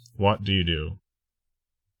 What do you do?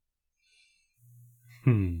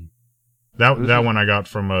 That one I got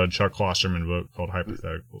from a Chuck Klosterman book called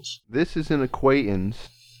Hypotheticals. This is an acquaintance,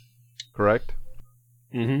 correct?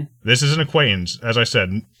 Mm-hmm. This is an acquaintance, as I said.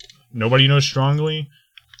 Nobody you know strongly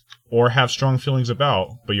or have strong feelings about,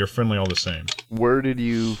 but you're friendly all the same. Where did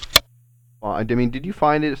you? I mean, did you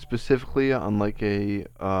find it specifically on like a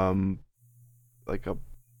like a?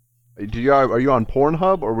 Are you on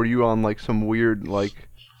Pornhub or were you on like some weird like?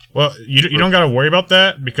 Well, you don't got to worry about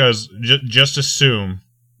that because just assume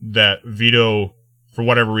that Vito, for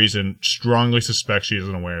whatever reason, strongly suspects she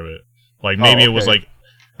isn't aware of it. Like maybe it was okay. like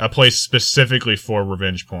a place specifically for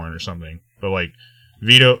revenge porn or something. But like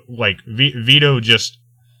Vito just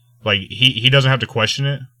like he doesn't have to question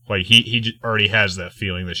it. Like he already has that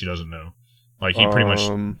feeling that she doesn't know. Like he pretty much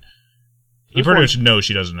knows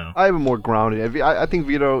she doesn't know. I have a more grounded. I think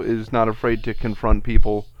Vito is not afraid to confront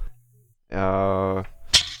people. So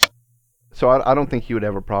I don't think he would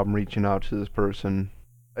have a problem reaching out to this person.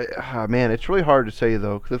 Man, it's really hard to say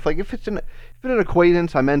though, because it's like if it's an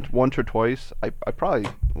acquaintance I meant once or twice, I probably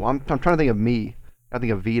I'm trying to think of me. I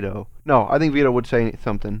think of Vito. No, I think Vito would say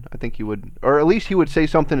something. I think he would, or at least he would say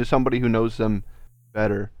something to somebody who knows them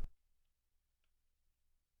better.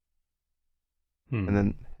 And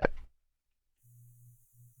then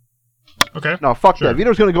Okay. no, fuck Sure. that.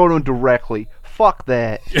 Vito's gonna go to him directly. Fuck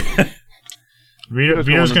that. Vito's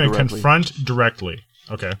going to directly. confront directly.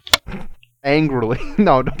 Okay. Angrily.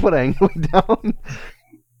 No, don't put angrily down.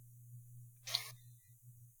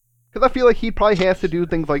 Because I feel like he probably has to do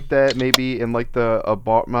things like that, maybe in like a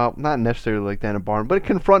bar. Well, not necessarily like that in a barn, but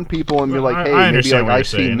confront people and be Well, like, I "Hey, maybe understand like what I you're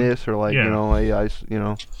seen saying. this," or like Yeah. you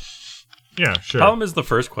know. Yeah, sure. Problem is the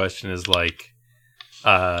first question is like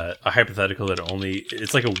a hypothetical that only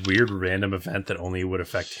it's like a weird random event that only would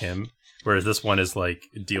affect him, whereas this one is like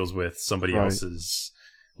it deals with somebody Right. else's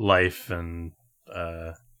life and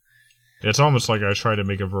It's almost like I tried to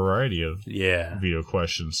make a variety of yeah. Vito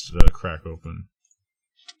questions to crack open.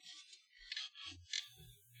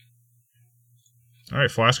 All right,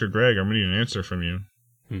 Flask or Greg, I'm going to need an answer from you.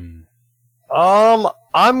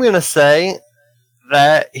 I'm gonna say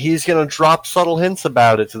that he's gonna drop subtle hints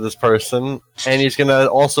about it to this person, and he's gonna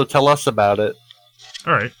also tell us about it.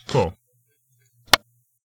 All right, cool.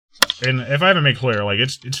 And if I haven't made clear, like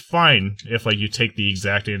it's fine if like you take the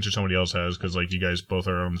exact answer somebody else has because like you guys both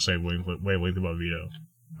are on the same wavelength about Vito.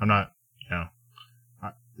 I'm not,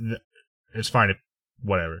 it's fine if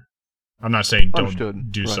whatever. I'm not saying don't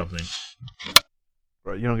Understood. do Right. something.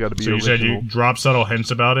 Right, you don't got to be So you original. said you drop subtle hints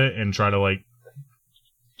about it and try to like.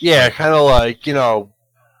 Yeah, kind of like I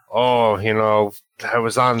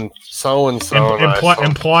was on so and so.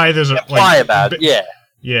 Imply there's a Imply about it, yeah.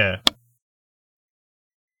 Yeah.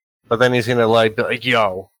 But then he's gonna like be like,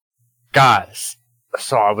 "Yo, guys,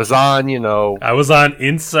 so I was on, I was on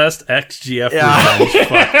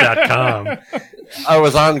incestxgfrevengefuck.com. I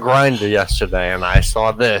was on Grindr yesterday, and I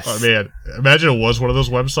saw this." Oh man, imagine it was one of those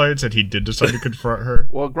websites and he did decide to confront her.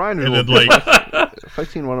 Well, Grindr. And then, like, if I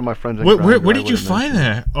seen one of my friends, on where Grindr, did I you would've find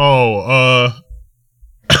mentioned that? Oh,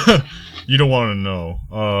 you don't want to know.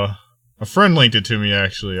 A friend linked it to me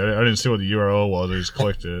actually. I didn't see what the URL was. I just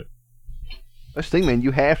clicked it. That's the thing, man.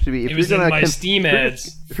 You have to be. If It was you're in gonna my Steam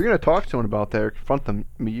ads. If you're gonna talk to someone about that, or confront them.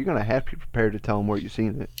 I mean, you're gonna have to be prepared to tell them where you've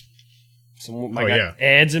seen it. I got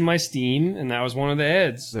ads in my Steam, and that was one of the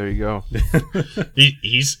ads. There you go.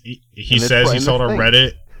 He says he saw it on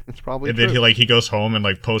Reddit, It's probably and true. then he goes home and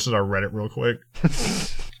like posts it on Reddit real quick.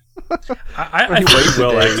 I think he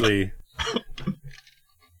will actually.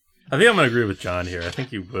 I think I'm gonna agree with John here. I think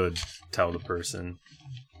he would tell the person.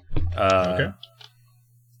 Okay.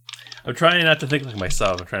 I'm trying not to think like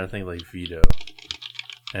myself. I'm trying to think like Vito,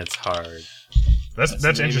 and it's hard. That's the name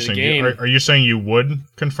of the interesting. game. Are you saying you would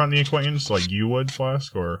confront the acquaintance like you would,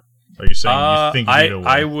 Flask, or are you saying you think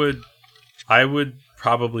Vito would? I would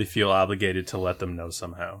probably feel obligated to let them know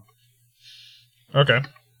somehow. Okay,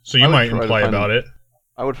 so you I would might try to imply find about it.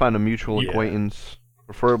 I would find a mutual Yeah. acquaintance,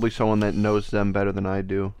 preferably someone that knows them better than I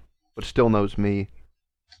do, but still knows me.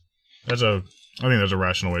 I think that's a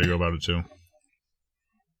rational way to go about it too.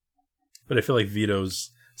 But I feel like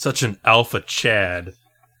Vito's such an alpha Chad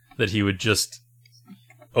that he would just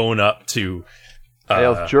own up to. Hey, I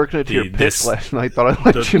was jerking it to your pitch this- last night. Thought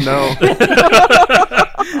I'd let you know.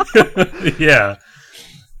 Yeah,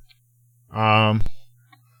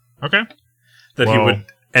 Okay. that he Well- would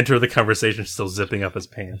enter the conversation still zipping up his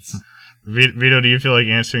pants. Vito, do you feel like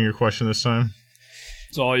answering your question this time?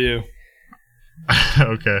 It's all you.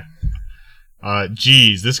 Okay.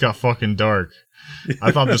 Geez, this got fucking dark.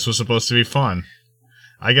 I thought this was supposed to be fun.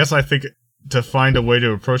 I guess I think to find a way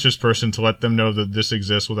to approach this person to let them know that this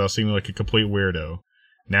exists without seeming like a complete weirdo.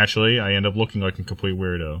 Naturally, I end up looking like a complete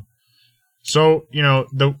weirdo. So,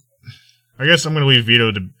 I guess I'm going to leave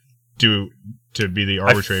Vito to be the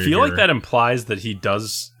arbitrator I feel here. like that implies that he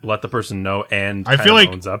does let the person know and I feel kinda like-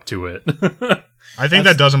 owns up to it. I think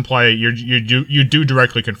that does imply you do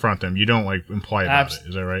directly confront them. You don't like imply about it.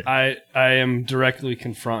 Is that right? I am directly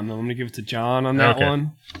confronting him. I'm gonna give it to John on that Okay.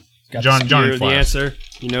 one. Got John the spirit of the Flask. answer.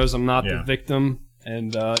 He knows I'm not Yeah. the victim,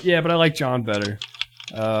 and but I like John better.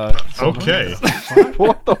 Okay.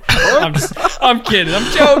 What the fuck? I'm kidding.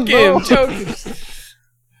 I'm joking. Oh, no. I'm joking.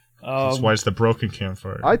 That's why it's the broken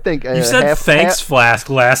campfire. I think You said thanks, Flask,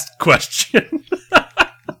 last question.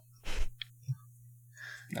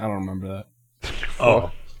 I don't remember that.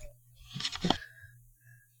 Oh.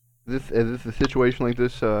 Is this a situation like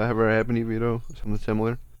this ever happened to you, Vito? Something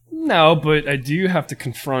similar? No, but I do have to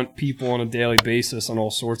confront people on a daily basis on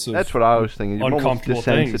all sorts of. That's what I was thinking. You're almost uncomfortable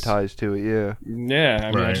things. desensitized to it, yeah. Yeah,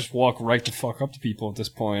 I mean, I Right. just walk right the fuck up to people at this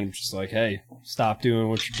point. I'm just like, hey, stop doing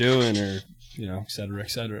what you're doing, or et cetera,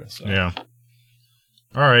 et cetera. So. Yeah.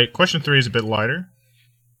 All right. Question 3 is a bit lighter.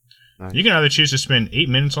 Nice. You can either choose to spend 8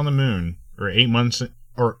 minutes on the moon, or 8 months,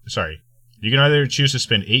 you can either choose to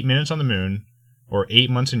spend 8 minutes on the moon, or 8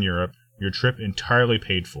 months in Europe. Your trip entirely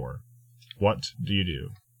paid for. What do you do?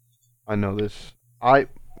 I know this.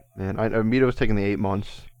 Vito was taking the 8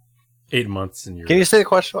 months. 8 months in Europe. Can you say the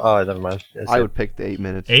question? Oh, never mind. I would pick the 8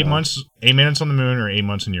 minutes. 8 months. 8 minutes on the moon, or 8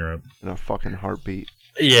 months in Europe. In a fucking heartbeat.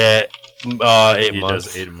 Yeah, 8 He months.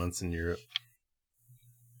 does 8 months in Europe.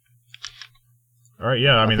 All right.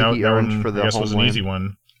 Yeah. I mean think he that earns one for the I guess was an homeland. easy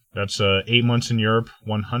one. That's 8 months in Europe,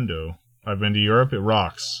 1 hundo. I've been to Europe. It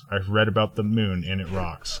rocks. I've read about the moon, and it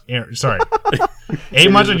rocks.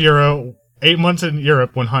 8 months in Europe. 8 months in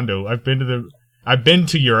Europe, 1 hundo. I've been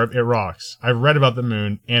to Europe. It rocks. I've read about the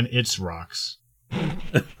moon, and it's rocks.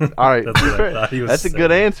 Alright, That's what I thought he was that's a saying.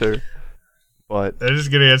 good answer. But That is a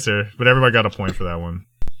good answer, but everybody got a point for that one.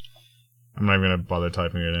 I'm not even gonna bother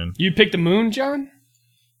typing it in. You pick the moon, John?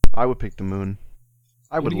 I would pick the moon.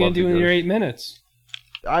 I What would are you love gonna do to in go. your 8 minutes?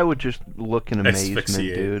 I would just look in amazement,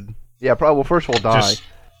 Asphyxiate. dude. Yeah, probably. Well, first of all, die.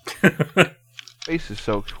 Just Space is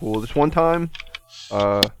so cool. This one time,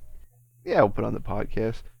 yeah, I'll put on the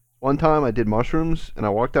podcast. One time I did mushrooms and I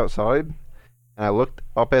walked outside and I looked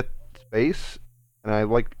up at space and I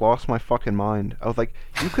lost my fucking mind. I was like,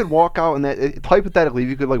 you could walk out in that. Hypothetically,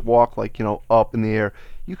 you could walk up in the air.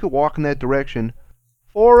 You could walk in that direction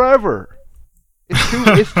forever.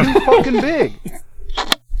 It's too fucking big.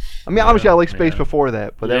 I mean, obviously I like space yeah. before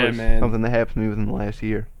that, but that Yeah, was man. something that happened to me within the last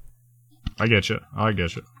year. I get you.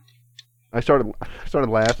 I started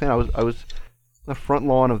laughing. I was on the front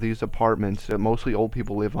lawn of these apartments that mostly old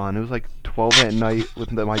people live on. It was 12 at night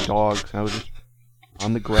with my dogs. And I was just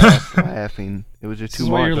on the grass laughing. It was just This too is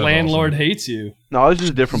why much. your That's landlord awesome. hates you. No, this is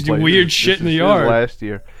a different You do place. weird This shit in the this yard. was last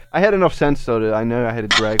year. I had enough sense though that I know I had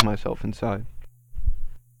to drag myself inside.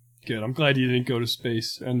 Good. I'm glad you didn't go to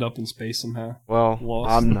space. End up in space somehow. Well,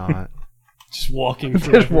 Lost. I'm not. Just walking Just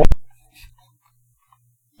forever. walk-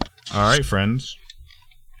 All right, friends.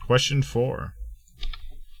 Question 4.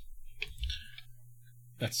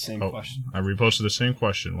 That's the same Oh, question. I reposted the same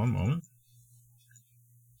question. One moment.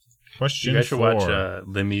 Question You guys should 4. watch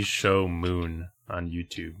Limmy's show Moon on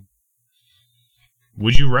YouTube.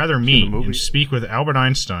 Would you rather meet movie. and speak with Albert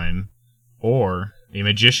Einstein or a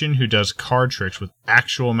magician who does card tricks with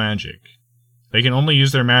actual magic. They can only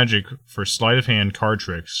use their magic for sleight of hand card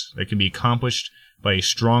tricks that can be accomplished by a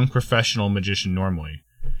strong professional magician normally,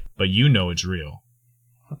 but you know it's real.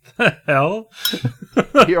 The hell?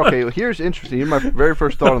 Okay, well, here's interesting. Here's my very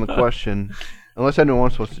first thought on the question. Unless anyone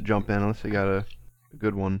else wants to jump in, unless they got a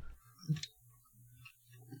good one.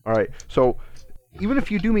 All right, so even if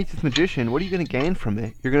you do meet this magician, what are you going to gain from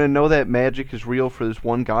it? You're going to know that magic is real for this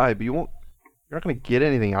one guy, but you're not going to get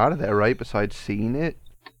anything out of that, right? Besides seeing it.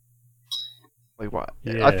 Like what?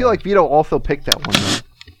 Yeah. I feel like Vito also picked that one. Though.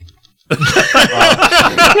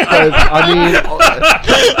 I mean,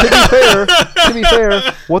 to be fair,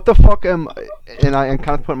 what the fuck am? And I'm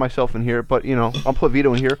kind of putting myself in here, but I'll put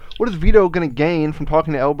Vito in here. What is Vito going to gain from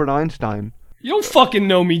talking to Albert Einstein? You don't fucking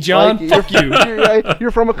know me, John. Like, Fuck you.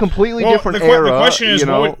 You're from a completely different era. The question is, who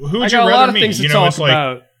would I you got a rather lot of meet? things to It's talk like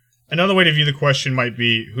about. another way to view the question might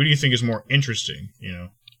be, who do you think is more interesting?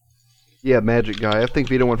 Yeah, Magic Guy. I think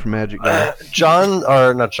Vito went for Magic Guy.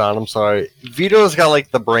 Not John, I'm sorry. Vito's got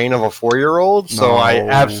like the brain of a 4-year-old, so No. I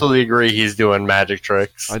absolutely agree he's doing magic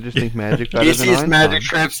tricks. I just think Magic better He than sees Einstein. magic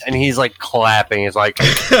tricks and he's like clapping. He's like,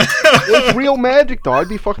 It's real magic, though. I'd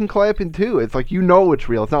be fucking clapping too. It's like it's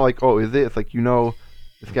real. It's not like, oh, is it? It's like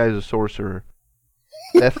this guy's a sorcerer.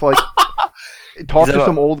 That's like talk Is to that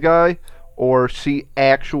some old guy or see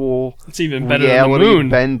actual It's even better than the reality moon.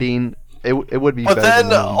 bending. It would be but better then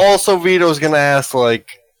than the moon. also Vito's gonna ask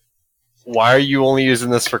like, why are you only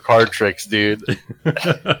using this for card tricks, dude?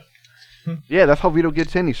 Yeah, that's how Vito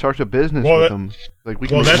gets in. He starts a business Well, with that- him. Like we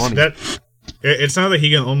can Well, make that's money. that. It's not that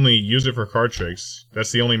he can only use it for card tricks.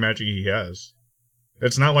 That's the only magic he has.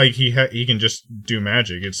 It's not like he can just do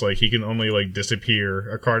magic. It's like he can only like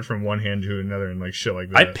disappear a card from one hand to another and like shit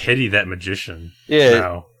like that. I pity that magician. Yeah.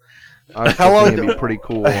 Now. I How still long think it'd do- be pretty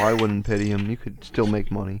cool. I wouldn't pity him. You could still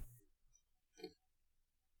make money.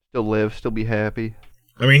 Still live, still be happy.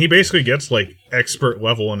 I mean, he basically gets like expert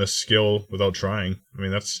level in a skill without trying. I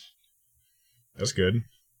mean, that's good.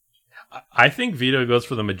 I think Vito goes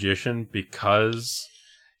for the magician because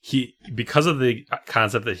of the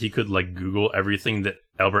concept that he could like Google everything that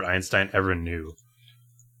Albert Einstein ever knew.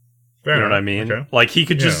 Fair You know what I enough. mean? Okay. Like he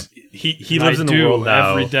could just he lives in a do world now.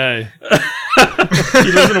 every day.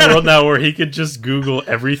 He lives in a world now where he could just Google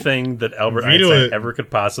everything that Albert Vito Einstein is- ever could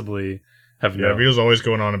possibly have Yeah, known. Vito's always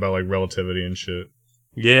going on about like relativity and shit.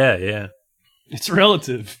 Yeah. It's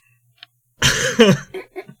relative.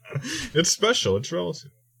 It's special. It's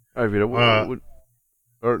relative. All right, Vito.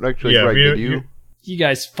 Or actually, yeah, Greg, Vito, did you? You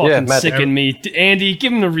guys fucking Matt, sicken me. Andy,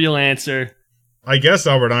 give him the real answer. I guess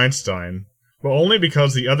Albert Einstein, but only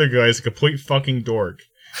because the other guy is a complete fucking dork.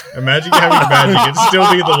 Imagine having magic and still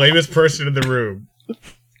being the lamest person in the room.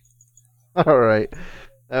 All right.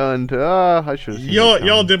 And I should have.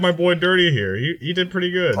 Y'all did my boy dirty here. He did pretty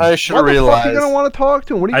good. I should Why the fuck realize. are you gonna want to talk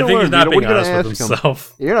to him? What are you I gonna think want he's to not do? What being are you gonna honest with ask him?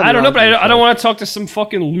 himself. You're not I don't know, being but honest I don't with want to talk to some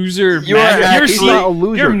fucking loser. You are magic. actually- He's not a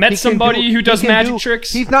loser. You ever He met can somebody do- who does he can magic do-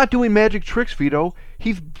 tricks? He's not doing magic tricks, Vito.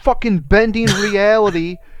 He's fucking bending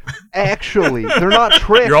reality. Actually, they're not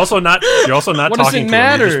tricks. You're also not What does talking it to him. You're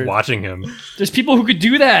matter? just watching him. There's people who could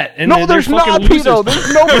do that. And No, they're there's fucking not, losers. Vito.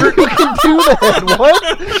 There's nobody who can do that.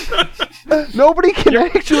 What? Nobody can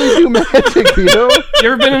actually do magic, Vito. You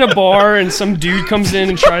ever been in a bar and some dude comes in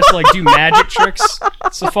and tries to like do magic tricks?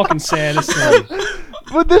 It's the fucking saddest thing.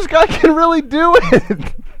 But this guy can really do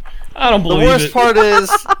it. I don't The believe worst it. part is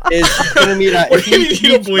he's gonna meet a. What If do you mean he you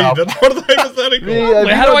don't meets believe up- that's part of the hypothetical? Yeah,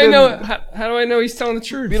 Wait, how Vito do I didn't- know? How do I know he's telling the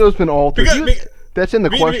truth? Vito's been altered. Because- That's in the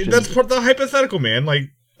question. That's part of the hypothetical, man. Like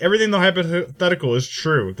everything in the hypothetical is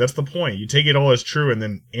true. That's the point. You take it all as true and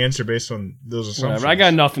then answer based on those assumptions. Whatever. I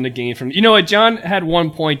got nothing to gain from. You know what? John had one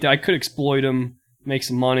point that I could exploit him, make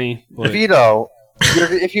some money. But Vito,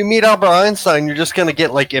 if you meet Albert Einstein, you're just gonna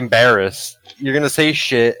get like embarrassed. You're gonna say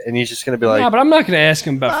shit, and he's just gonna be like, nah, but I'm not going to ask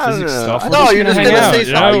him I about don't physics know. stuff. I We're know, just you're gonna just hang gonna out, say you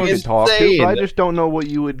something. know? you can talk to, insane. but I just don't know what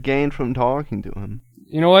you would gain from talking to him.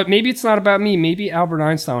 You know what? Maybe it's not about me. Maybe Albert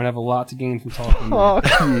Einstein would have a lot to gain from talking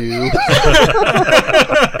to me. Fuck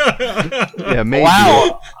you. Yeah, maybe.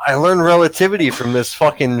 "Wow, I learned relativity from this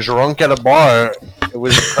fucking drunk at a bar. It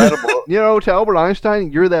was incredible." You know, to Albert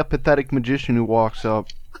Einstein, you're that pathetic magician who walks up.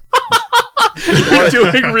 You're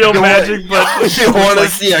doing real magic, but you want to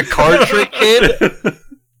see a card trick, kid?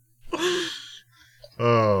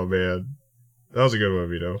 Oh man, that was a good one,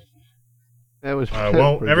 Vito. That was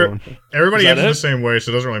Well, pretty every- good one. Everybody Is that answered it? the same way,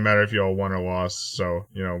 so it doesn't really matter if you all won or lost. So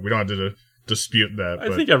we don't have to dispute that. I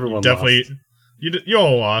but think everyone definitely lost. you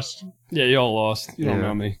all lost. Yeah, you all lost. You don't Yeah.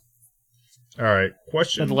 know me. All right,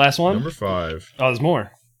 question. Is that the last one? Number 5. Oh, there's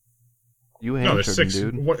more. You No, there's answered, 6.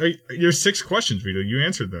 dude. What? There's 6 questions, Vito. You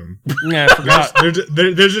answered them. Yeah, I forgot.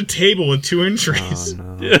 There's a table with 2 entries. Oh,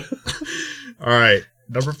 no. Yeah. All right,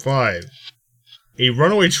 number 5. A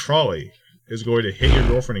runaway trolley is going to hit your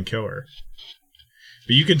girlfriend and kill her,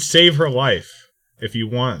 but you can save her life if you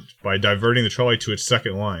want by diverting the trolley to its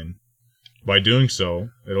second line. By doing so,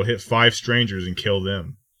 it'll hit 5 strangers and kill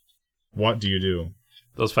them. What do you do?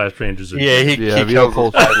 Those 5 strangers are Yeah, he Vito killed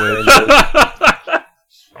pulls five the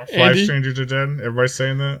strangers. 5 Andy? strangers are dead? Everybody's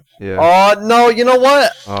saying that? Yeah. No, you know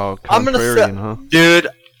what? Oh, I'm gonna say- contrarian, huh? Dude,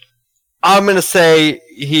 I'm gonna say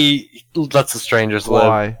he lets the strangers live.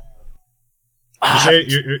 Why?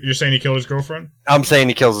 You're saying he killed his girlfriend? I'm saying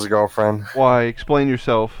he kills his girlfriend. Why? Explain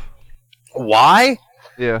yourself. Why?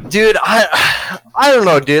 Yeah. Dude, I don't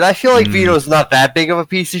know, dude. I feel like Hmm. Vito's not that big of a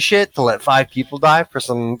piece of shit to let 5 people die for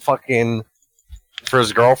for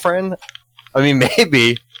his girlfriend. I mean,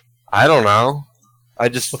 maybe. I don't know. Well,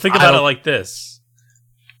 think I about it don't- like this.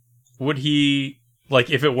 Would he, like,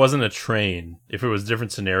 if it wasn't a train, if it was a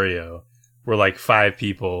different scenario, where, like, 5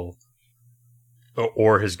 people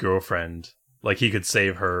or his girlfriend, like, he could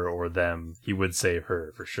save her or them, he would save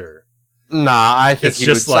her for sure. Nah, I think It's he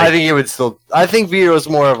just would. like- I think he would still. I think Vito's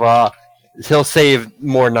more of a. He'll save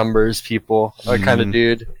more numbers, people, kind of Mhm.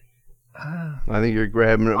 dude. I think you're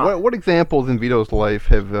grabbing it. What examples in Vito's life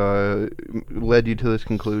have led you to this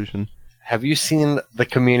conclusion? Have you seen the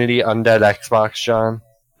Community Undead Xbox, John?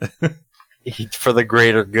 For the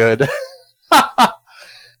greater good.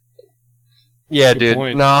 Yeah, Good dude.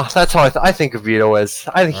 point. No, that's how I think of Vito as.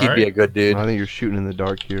 I think he'd be Alright. a good dude. I think you're shooting in the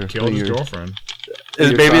dark here. Killed I think his you're- girlfriend.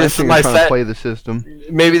 Maybe this is my trying to set. play the system.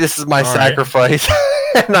 Maybe this is my Alright. sacrifice,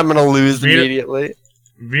 and I'm gonna lose Vito- immediately.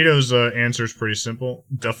 Vito's answer is pretty simple.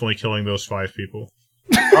 Definitely killing those 5 people.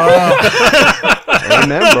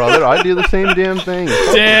 Amen, brother. I do the same damn thing.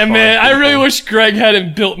 Damn, man. I really wish Greg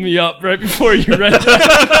hadn't built me up right before you read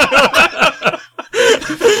that.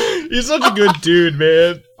 He's such a good dude,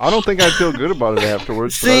 man. I don't think I'd feel good about it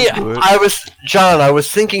afterwards. but See, I'd do it. I was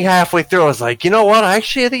thinking halfway through. I was like, you know what?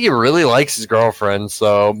 Actually, I think he really likes his girlfriend.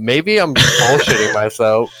 So maybe I'm bullshitting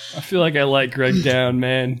myself. I feel like I let Greg down,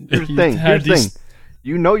 man. Here's the You thing. had Here's the these- thing.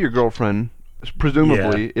 You know your girlfriend,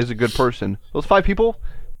 presumably, is a good person. Those 5 people,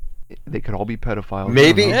 they could all be pedophiles.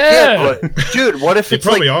 Maybe, I don't know. yeah. But, dude, what if They it's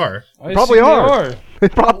probably like, are. I Probably assume are. They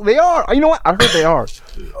probably are. You know what? I heard they are.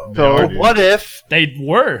 They are, dude. what if, They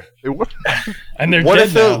were. They were- And they're what dead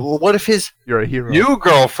if, now. what if his You're a hero. new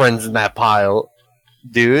girlfriend's in that pile,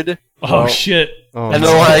 dude? Oh, shit. Oh, And no.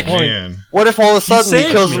 they're like, Man. what if all of a sudden he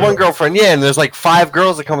saved kills me. one girlfriend? Yeah, and there's like 5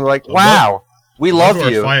 girls that come and like, wow, we love What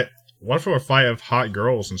if you. What if we're a fight of hot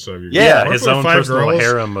girls instead of your Yeah, What if his we're own 5 personal girls,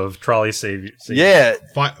 harem of trolley savior. Yeah,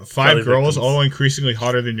 Five Trolley girls, victims. all increasingly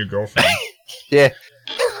hotter than your girlfriend. yeah.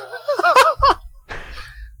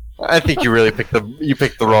 I think you really picked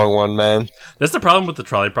the wrong one, man. That's the problem with the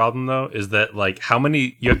trolley problem, though, is that, like, how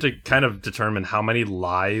many, you have to kind of determine how many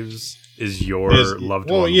lives is your loved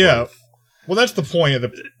one yeah. worth. Well, that's the point of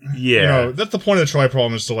the. Yeah. You know, that's the point of the trolley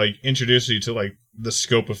problem is to like introduce you to like the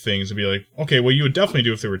scope of things and be like, okay, well, you would definitely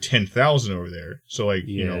do if there were 10,000 over there. So like,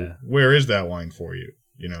 you know, Yeah. where is that line for you?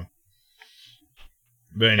 You know.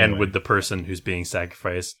 But anyway, And would the person who's being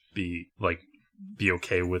sacrificed be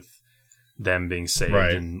okay with them being saved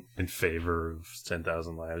Right. in favor of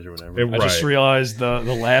 10,000 lives or whatever? It- I just Right. realized the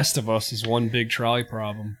Last of Us is one big trolley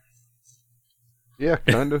problem. Yeah,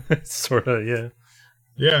 kind of. Sort of, yeah.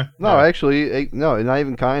 yeah, No, yeah, actually, no, not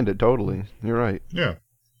even kind of. Totally. You're right. yeah.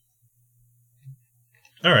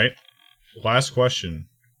 All right, last question.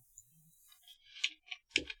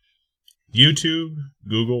 YouTube,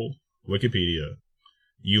 Google, Wikipedia.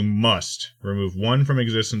 You must remove one from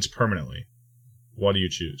existence permanently. What do you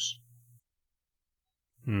choose?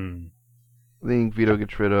 Hmm. I think Vito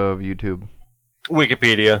gets rid of YouTube.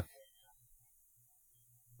 Wikipedia.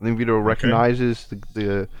 I think Vito recognizes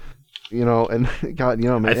the you know, and God, you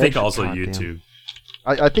know, man, I think actually, also goddamn. YouTube.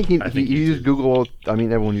 I think he I think he YouTube. used Google. I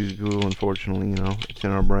mean, everyone uses Google. Unfortunately, you know, it's in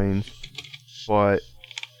our brains. But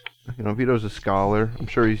you know, Vito's a scholar. I'm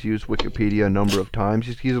sure he's used Wikipedia a number of times.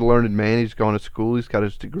 He's a learned man. He's gone to school. He's got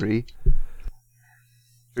his degree.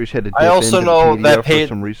 He's had to I dip also into know Wikipedia that for paid-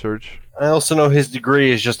 some research. I also know his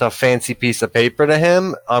degree is just a fancy piece of paper to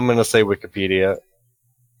him. I'm gonna say Wikipedia.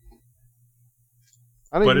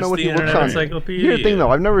 I don't But even it's know what the he looks Internet on. Encyclopedia. Here's the thing, though.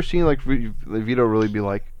 I've never seen like Vito really be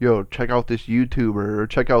like, "Yo, check out this YouTuber or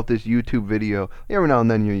check out this YouTube video." Every now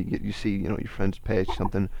and then you see your friends page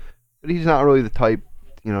something, but he's not really the type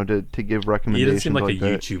to give He recommendations doesn't seem like a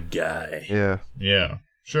that. YouTube guy. Yeah, Yeah,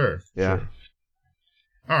 sure. yeah. Sure.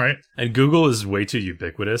 All right. And Google is way too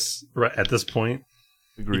ubiquitous right at this point.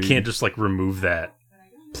 Agreed. You can't just remove that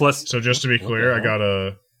Plus, So just to be clear, I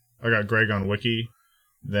got Greg on Wiki,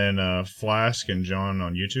 then Flask and John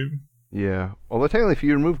on YouTube. Yeah. Well, technically, if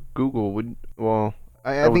you remove Google,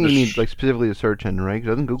 I would think you just- need like specifically the search engine, right? 'Cause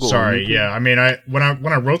doesn't Google? own Sorry, YouTube? yeah. I mean, when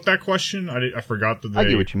I wrote that question, I forgot that they. I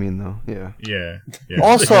get what you mean, though. Yeah. Yeah. Yeah.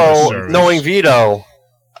 Also, Service. knowing Vito,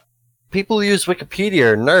 people use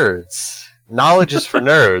Wikipedia are nerds. Knowledge is for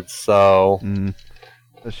nerds, so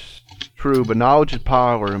That's true, but knowledge is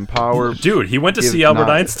power, and power. dude, he went to gives see Albert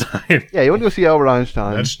knowledge. Einstein. Yeah, you want to go see Albert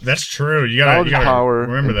Einstein. That's true. You knowledge gotta is power,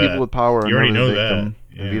 remember and that. people with power are You already never know the victim.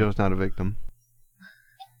 that. And Yeah. Vito's not a victim.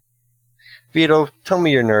 Vito, tell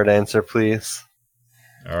me your nerd answer, please.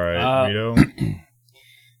 All right, Vito. I think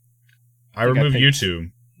I remove picked-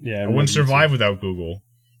 YouTube. Yeah, I wouldn't survive without Google.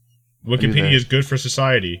 Wikipedia is good for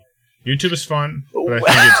society. YouTube is fun, but I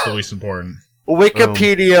think it's the least important.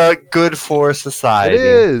 Wikipedia, good for society. It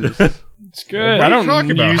is. It's good. What are I you don't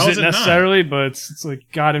talking about? use How it is it not? necessarily, but it's like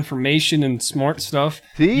got information and smart stuff.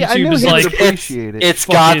 See, I YouTube knew is he like- would appreciate it. It's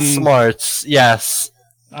got Fucking- smarts, yes.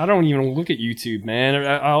 I don't even look at YouTube, man.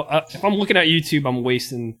 If I'm looking at YouTube, I'm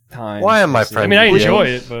wasting time. Why am I I friends mean, I with you? enjoy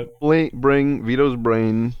it, but Bring Vito's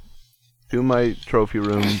brain to my trophy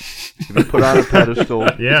room. To be put on a pedestal.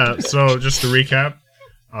 Yeah, so just to recap,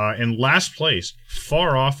 in last place,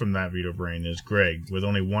 far off from that Vito brain, is Greg with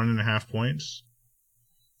only 1.5 points.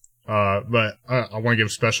 But I want to give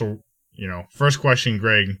special, first question,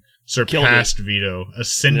 Greg surpassed Vito,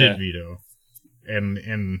 ascended Yeah. Vito,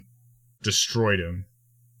 and destroyed him.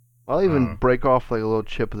 I'll even break off like a little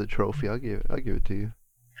chip of the trophy. I'll give it to you.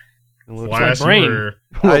 A little Last brain. year,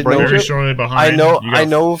 I know, very shortly behind. I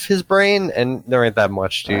know of his brain, and there ain't that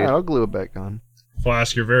much, dude. I'll glue it back on.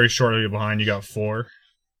 Flask, you're very shortly behind. You got 4.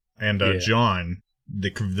 And Yeah. John, the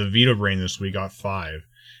Vito brain this week, got 5.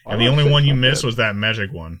 Oh, And the only that's one you not missed bad. was that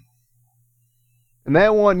magic one. And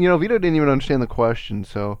that one, Vito didn't even understand the question,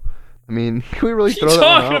 so I mean, can we really what throw are you that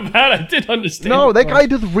one talking out? about? I did understand. No, the that guy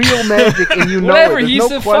does real magic, and you know Whatever, it. There's he's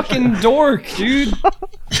no a question. fucking dork, dude.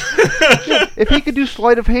 If he could do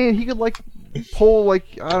sleight of hand, he could pull I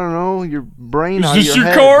don't know, your brain out Is of this your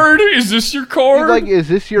your head. card? Is this your He's card? like, is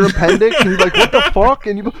this your appendix? And he's like, what the fuck?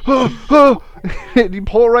 And you go, and you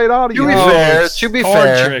pull it right out of To you. be Oh, fair, it's to be card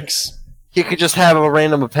fair, tricks. he could just have a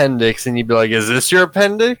random appendix, and you'd be like, "Is this your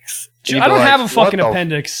appendix?" And you'd I be don't like, have a "What fucking the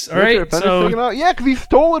appendix. All That's your right, appendix so taken out? Yeah, because he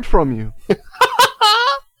stole it from you.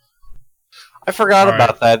 I forgot All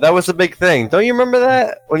about that. That was a big thing. Don't you remember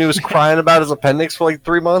that when he was crying about his appendix for like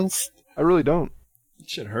 3 months? I really don't.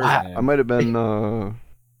 shit hurt, I- man. I might have been. Oh,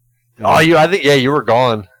 you were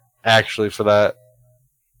gone actually for that.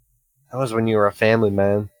 That was when you were a family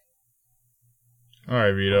man. All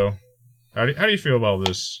right, Vito. How do you feel about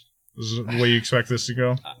this? This is the way you expect this to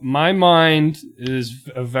go? My mind is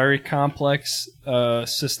a very complex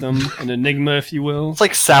system, an enigma, if you will. It's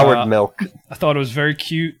like soured milk. I thought it was very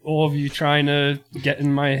cute, all of you trying to get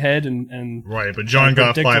in my head and Right, but John I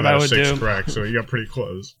got predict 5 what I out of would 6 do. correct, so you got pretty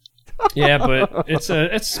close. yeah, but it's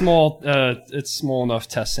small enough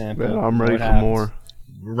test sample. Man, I'm ready What for happens. more.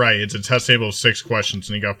 Right, it's a test table of 6 questions,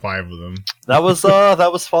 and he got 5 of them. That was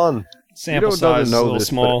fun. Sample Vito size doesn't is a know little this,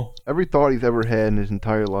 small. but every thought he's ever had in his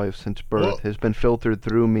entire life since birth Well- has been filtered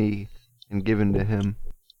through me and given to him.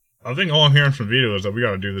 I think all I'm hearing from Vito is that we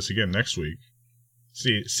got to do this again next week.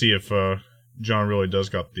 See if John really does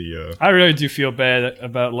got the. I really do feel bad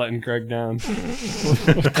about letting Greg down.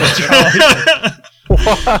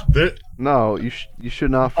 There- No, you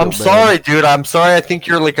should not feel I'm bad. sorry, dude. I'm sorry. I think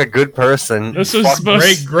you're like a good person. This was Fuck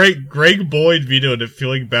supposed. Greg Boyd Vito to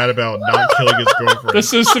feeling bad about not killing his girlfriend.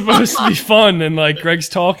 This is supposed to be fun, and like Greg's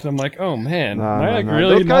talking, I'm like, oh man, Nah, am I nah, like nah.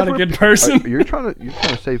 really Those guys not a were- good person? You're trying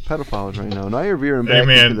to save pedophiles right now. Now you're veering Hey, back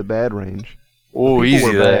man. into the bad range. Oh, People easy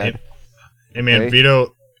were there. bad. Hey man, Okay.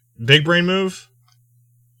 Vito, big brain move.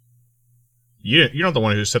 You're not the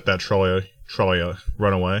one who set that trolley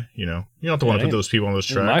run away. You're not the one who Yeah, put those people on those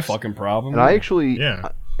It's tracks. my fucking problem. And I actually, Yeah.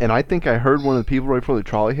 and I think I heard one of the people right before the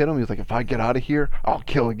trolley hit him. He was like, "If I get out of here, I'll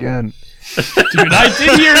kill again." Dude, I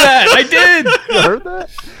did hear that. I did. You heard that?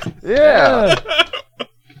 Yeah.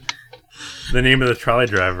 The name of the trolley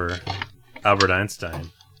driver, Albert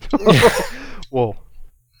Einstein. Well,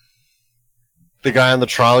 The guy on the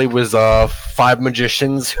trolley was 5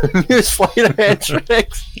 magicians who knew sleight of hand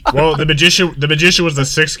tricks. Well, the magician was the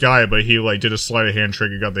 6th guy, but he did a sleight of hand trick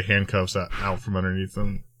and got the handcuffs out from underneath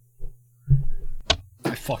him.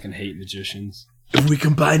 I fucking hate magicians. If we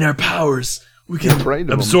combine our powers, we You're afraid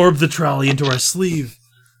of 'em. absorb the trolley into our sleeve.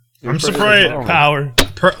 You're I'm afraid of surprised- the trolley.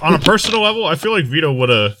 Power. On a personal level, I feel like Vito would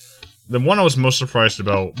have. The one I was most surprised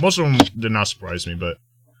about. Most of them did not surprise me, but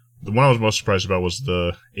the one I was most surprised about was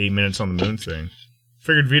the 8 minutes on the moon thing.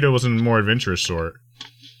 Figured Vito was in a more adventurous sort.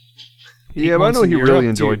 Yeah, but I months know in he Europe, really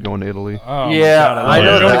enjoyed dude. going to Italy. Oh, my Yeah, God, I love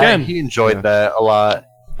know it. Going that. again. He enjoyed Yeah. that a lot.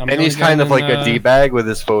 I'm And going he's kind of again like in, a D-bag with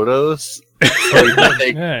his photos. So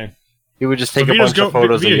Hey, he would just So take a Vito's bunch of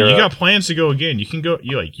photos of Vito, you Europe. got plans to go again. You can go.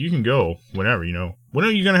 You can go whenever. When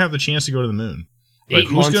are you gonna have the chance to go to the moon? Like, 8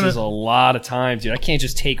 who's months gonna- is a lot of time, dude. I can't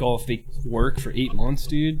just take off work for 8 months,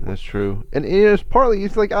 dude. That's true. And it's partly,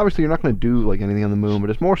 it's like, obviously you're not going to do like anything on the moon, but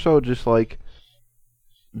it's more so just like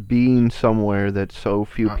being somewhere that so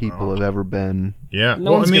few people have ever been. Yeah.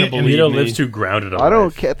 No well, one's I mean, gonna believe Vito me. lives too grounded. I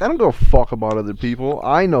don't care. I don't give a fuck about other people.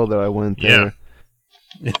 I know that I went there.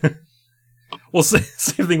 Well,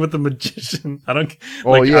 same thing with the magician. I don't.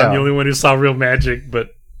 Oh, Like, yeah. I'm the only one who saw real magic,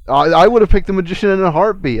 but I would have picked the magician in a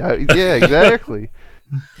heartbeat. Yeah, exactly.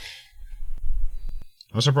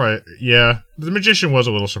 I'm surprised. Yeah, the magician was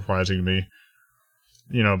a little surprising to me.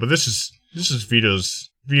 But this is Vito's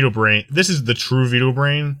Vito brain. This is the true Vito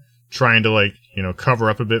brain trying to cover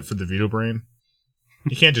up a bit for the Vito brain.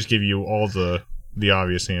 He can't just give you all the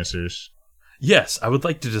obvious answers. yes, I would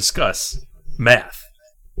like to discuss math.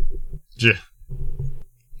 Yeah.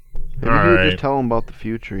 Maybe you would Alright. just tell him about the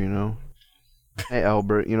future, Hey,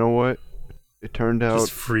 Albert, you know what? It turned out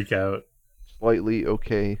Just freak out. slightly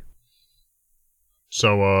okay.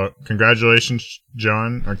 So, congratulations,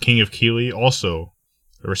 John, our King of Keeley, also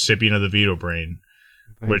a recipient of the Vito brain,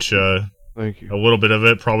 Thank which you. Thank you. a little bit of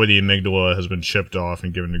it, probably the amygdala, has been chipped off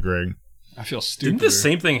and given to Greg. I feel stupid. Didn't the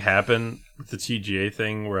same thing happen with the TGA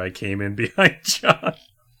thing where I came in behind John?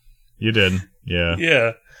 You did, yeah.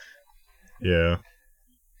 Yeah.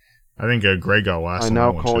 I think Greg got last. I on now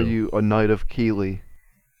that one, call too. you a knight of Keeley,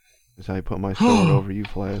 as I put my sword over you,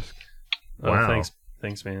 Flask. Oh, Wow.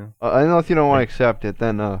 thanks, man. I know if you don't want to accept it,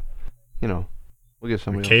 then we'll get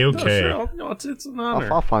somebody else. No, KOK. sure, no, it's an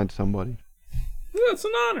honor. I'll find somebody. Yeah, it's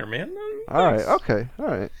an honor, man. All right. Okay. All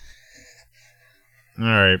right. All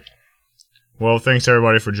right. Well, thanks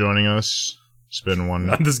everybody for joining us. It's been one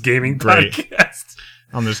On this gaming Great. podcast.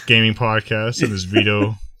 on this gaming podcast and this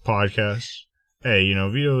Vito podcast. Hey,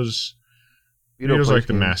 Vito's Vito plays like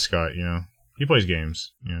the games. mascot. He plays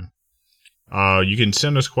games. You can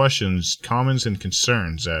send us questions, comments, and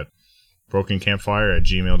concerns at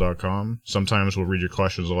brokencampfire@gmail.com. Sometimes we'll read your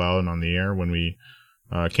questions aloud on the air when we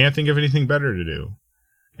can't think of anything better to do.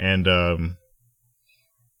 And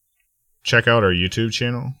check out our YouTube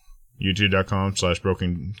channel,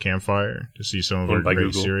 youtube.com/brokencampfire, to see some of Owned our by great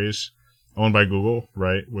Google. series. Owned by Google,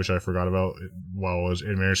 right? Which I forgot about while I was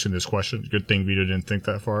answering this question. Good thing Vito didn't think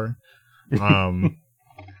that far.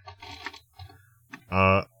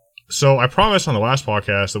 So I promised on the last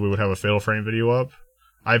podcast that we would have a Fatal Frame video up.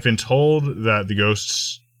 I've been told that the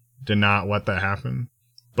ghosts did not let that happen,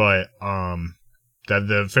 but that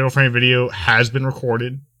the Fatal Frame video has been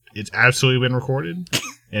recorded. It's absolutely been recorded,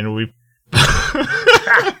 and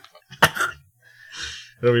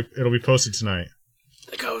it'll be posted tonight.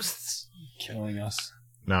 The ghosts. Killing us.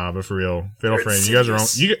 Nah, but for real, Fatal They're Frame, you guys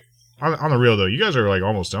insidious. on the real though. You guys are like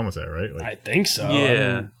almost done with that, right? Like, I think so.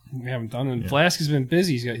 Yeah. We haven't done it. Yeah. Flask has been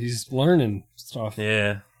busy. He's learning stuff.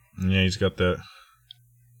 Yeah. yeah, he's got that.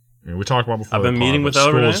 We talked about before. I've been the meeting pod, with but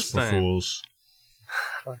Albert school's for Einstein. fools.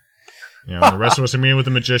 The rest of us are meeting with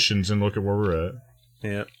the magicians, and look at where we're at.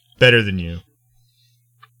 Yeah. Better than you.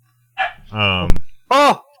 Oh!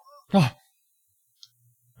 I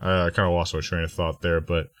kind of lost my train of thought there,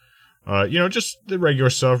 but just the regular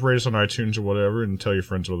stuff. Rate us on iTunes or whatever, and tell your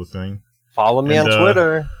friends about the thing. Follow me And, on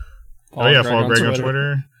Twitter. Follow Greg on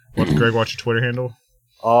Twitter. What's Greg? What's your Twitter handle?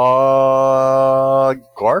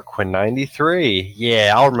 Garquin93.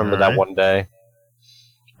 Yeah, I'll remember that Alright. one day.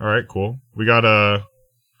 All right, cool. We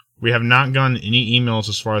have not gotten any emails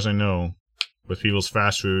as far as I know with people's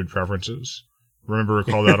fast food preferences. Remember,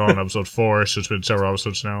 recall that on episode 4, so it's been several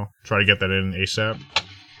episodes now. Try to get that in ASAP.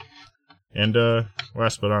 And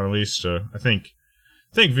last but not least, I think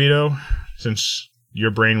Vito, since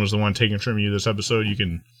your brain was the one taken from you this episode, you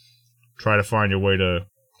can try to find your way to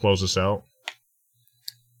close this out.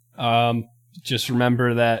 Just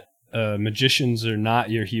remember that magicians are not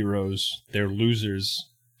your heroes. They're losers.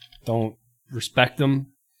 Don't respect them.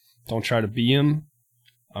 Don't try to be them.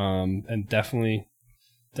 And definitely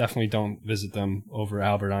don't visit them over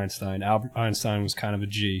Albert Einstein. Albert Einstein was kind of a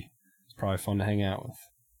G. It's probably fun to hang out with.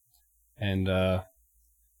 And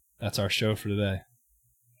that's our show for today.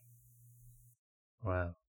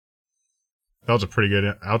 Wow. That was a pretty good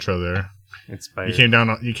outro there. Inspired. You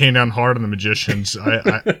came down hard on the magicians.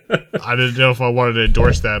 I didn't know if I wanted to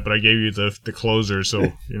endorse that, but I gave you the closer, so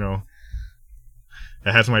it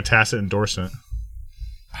has my tacit endorsement.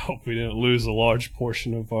 I hope we didn't lose a large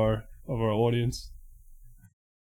portion of our audience.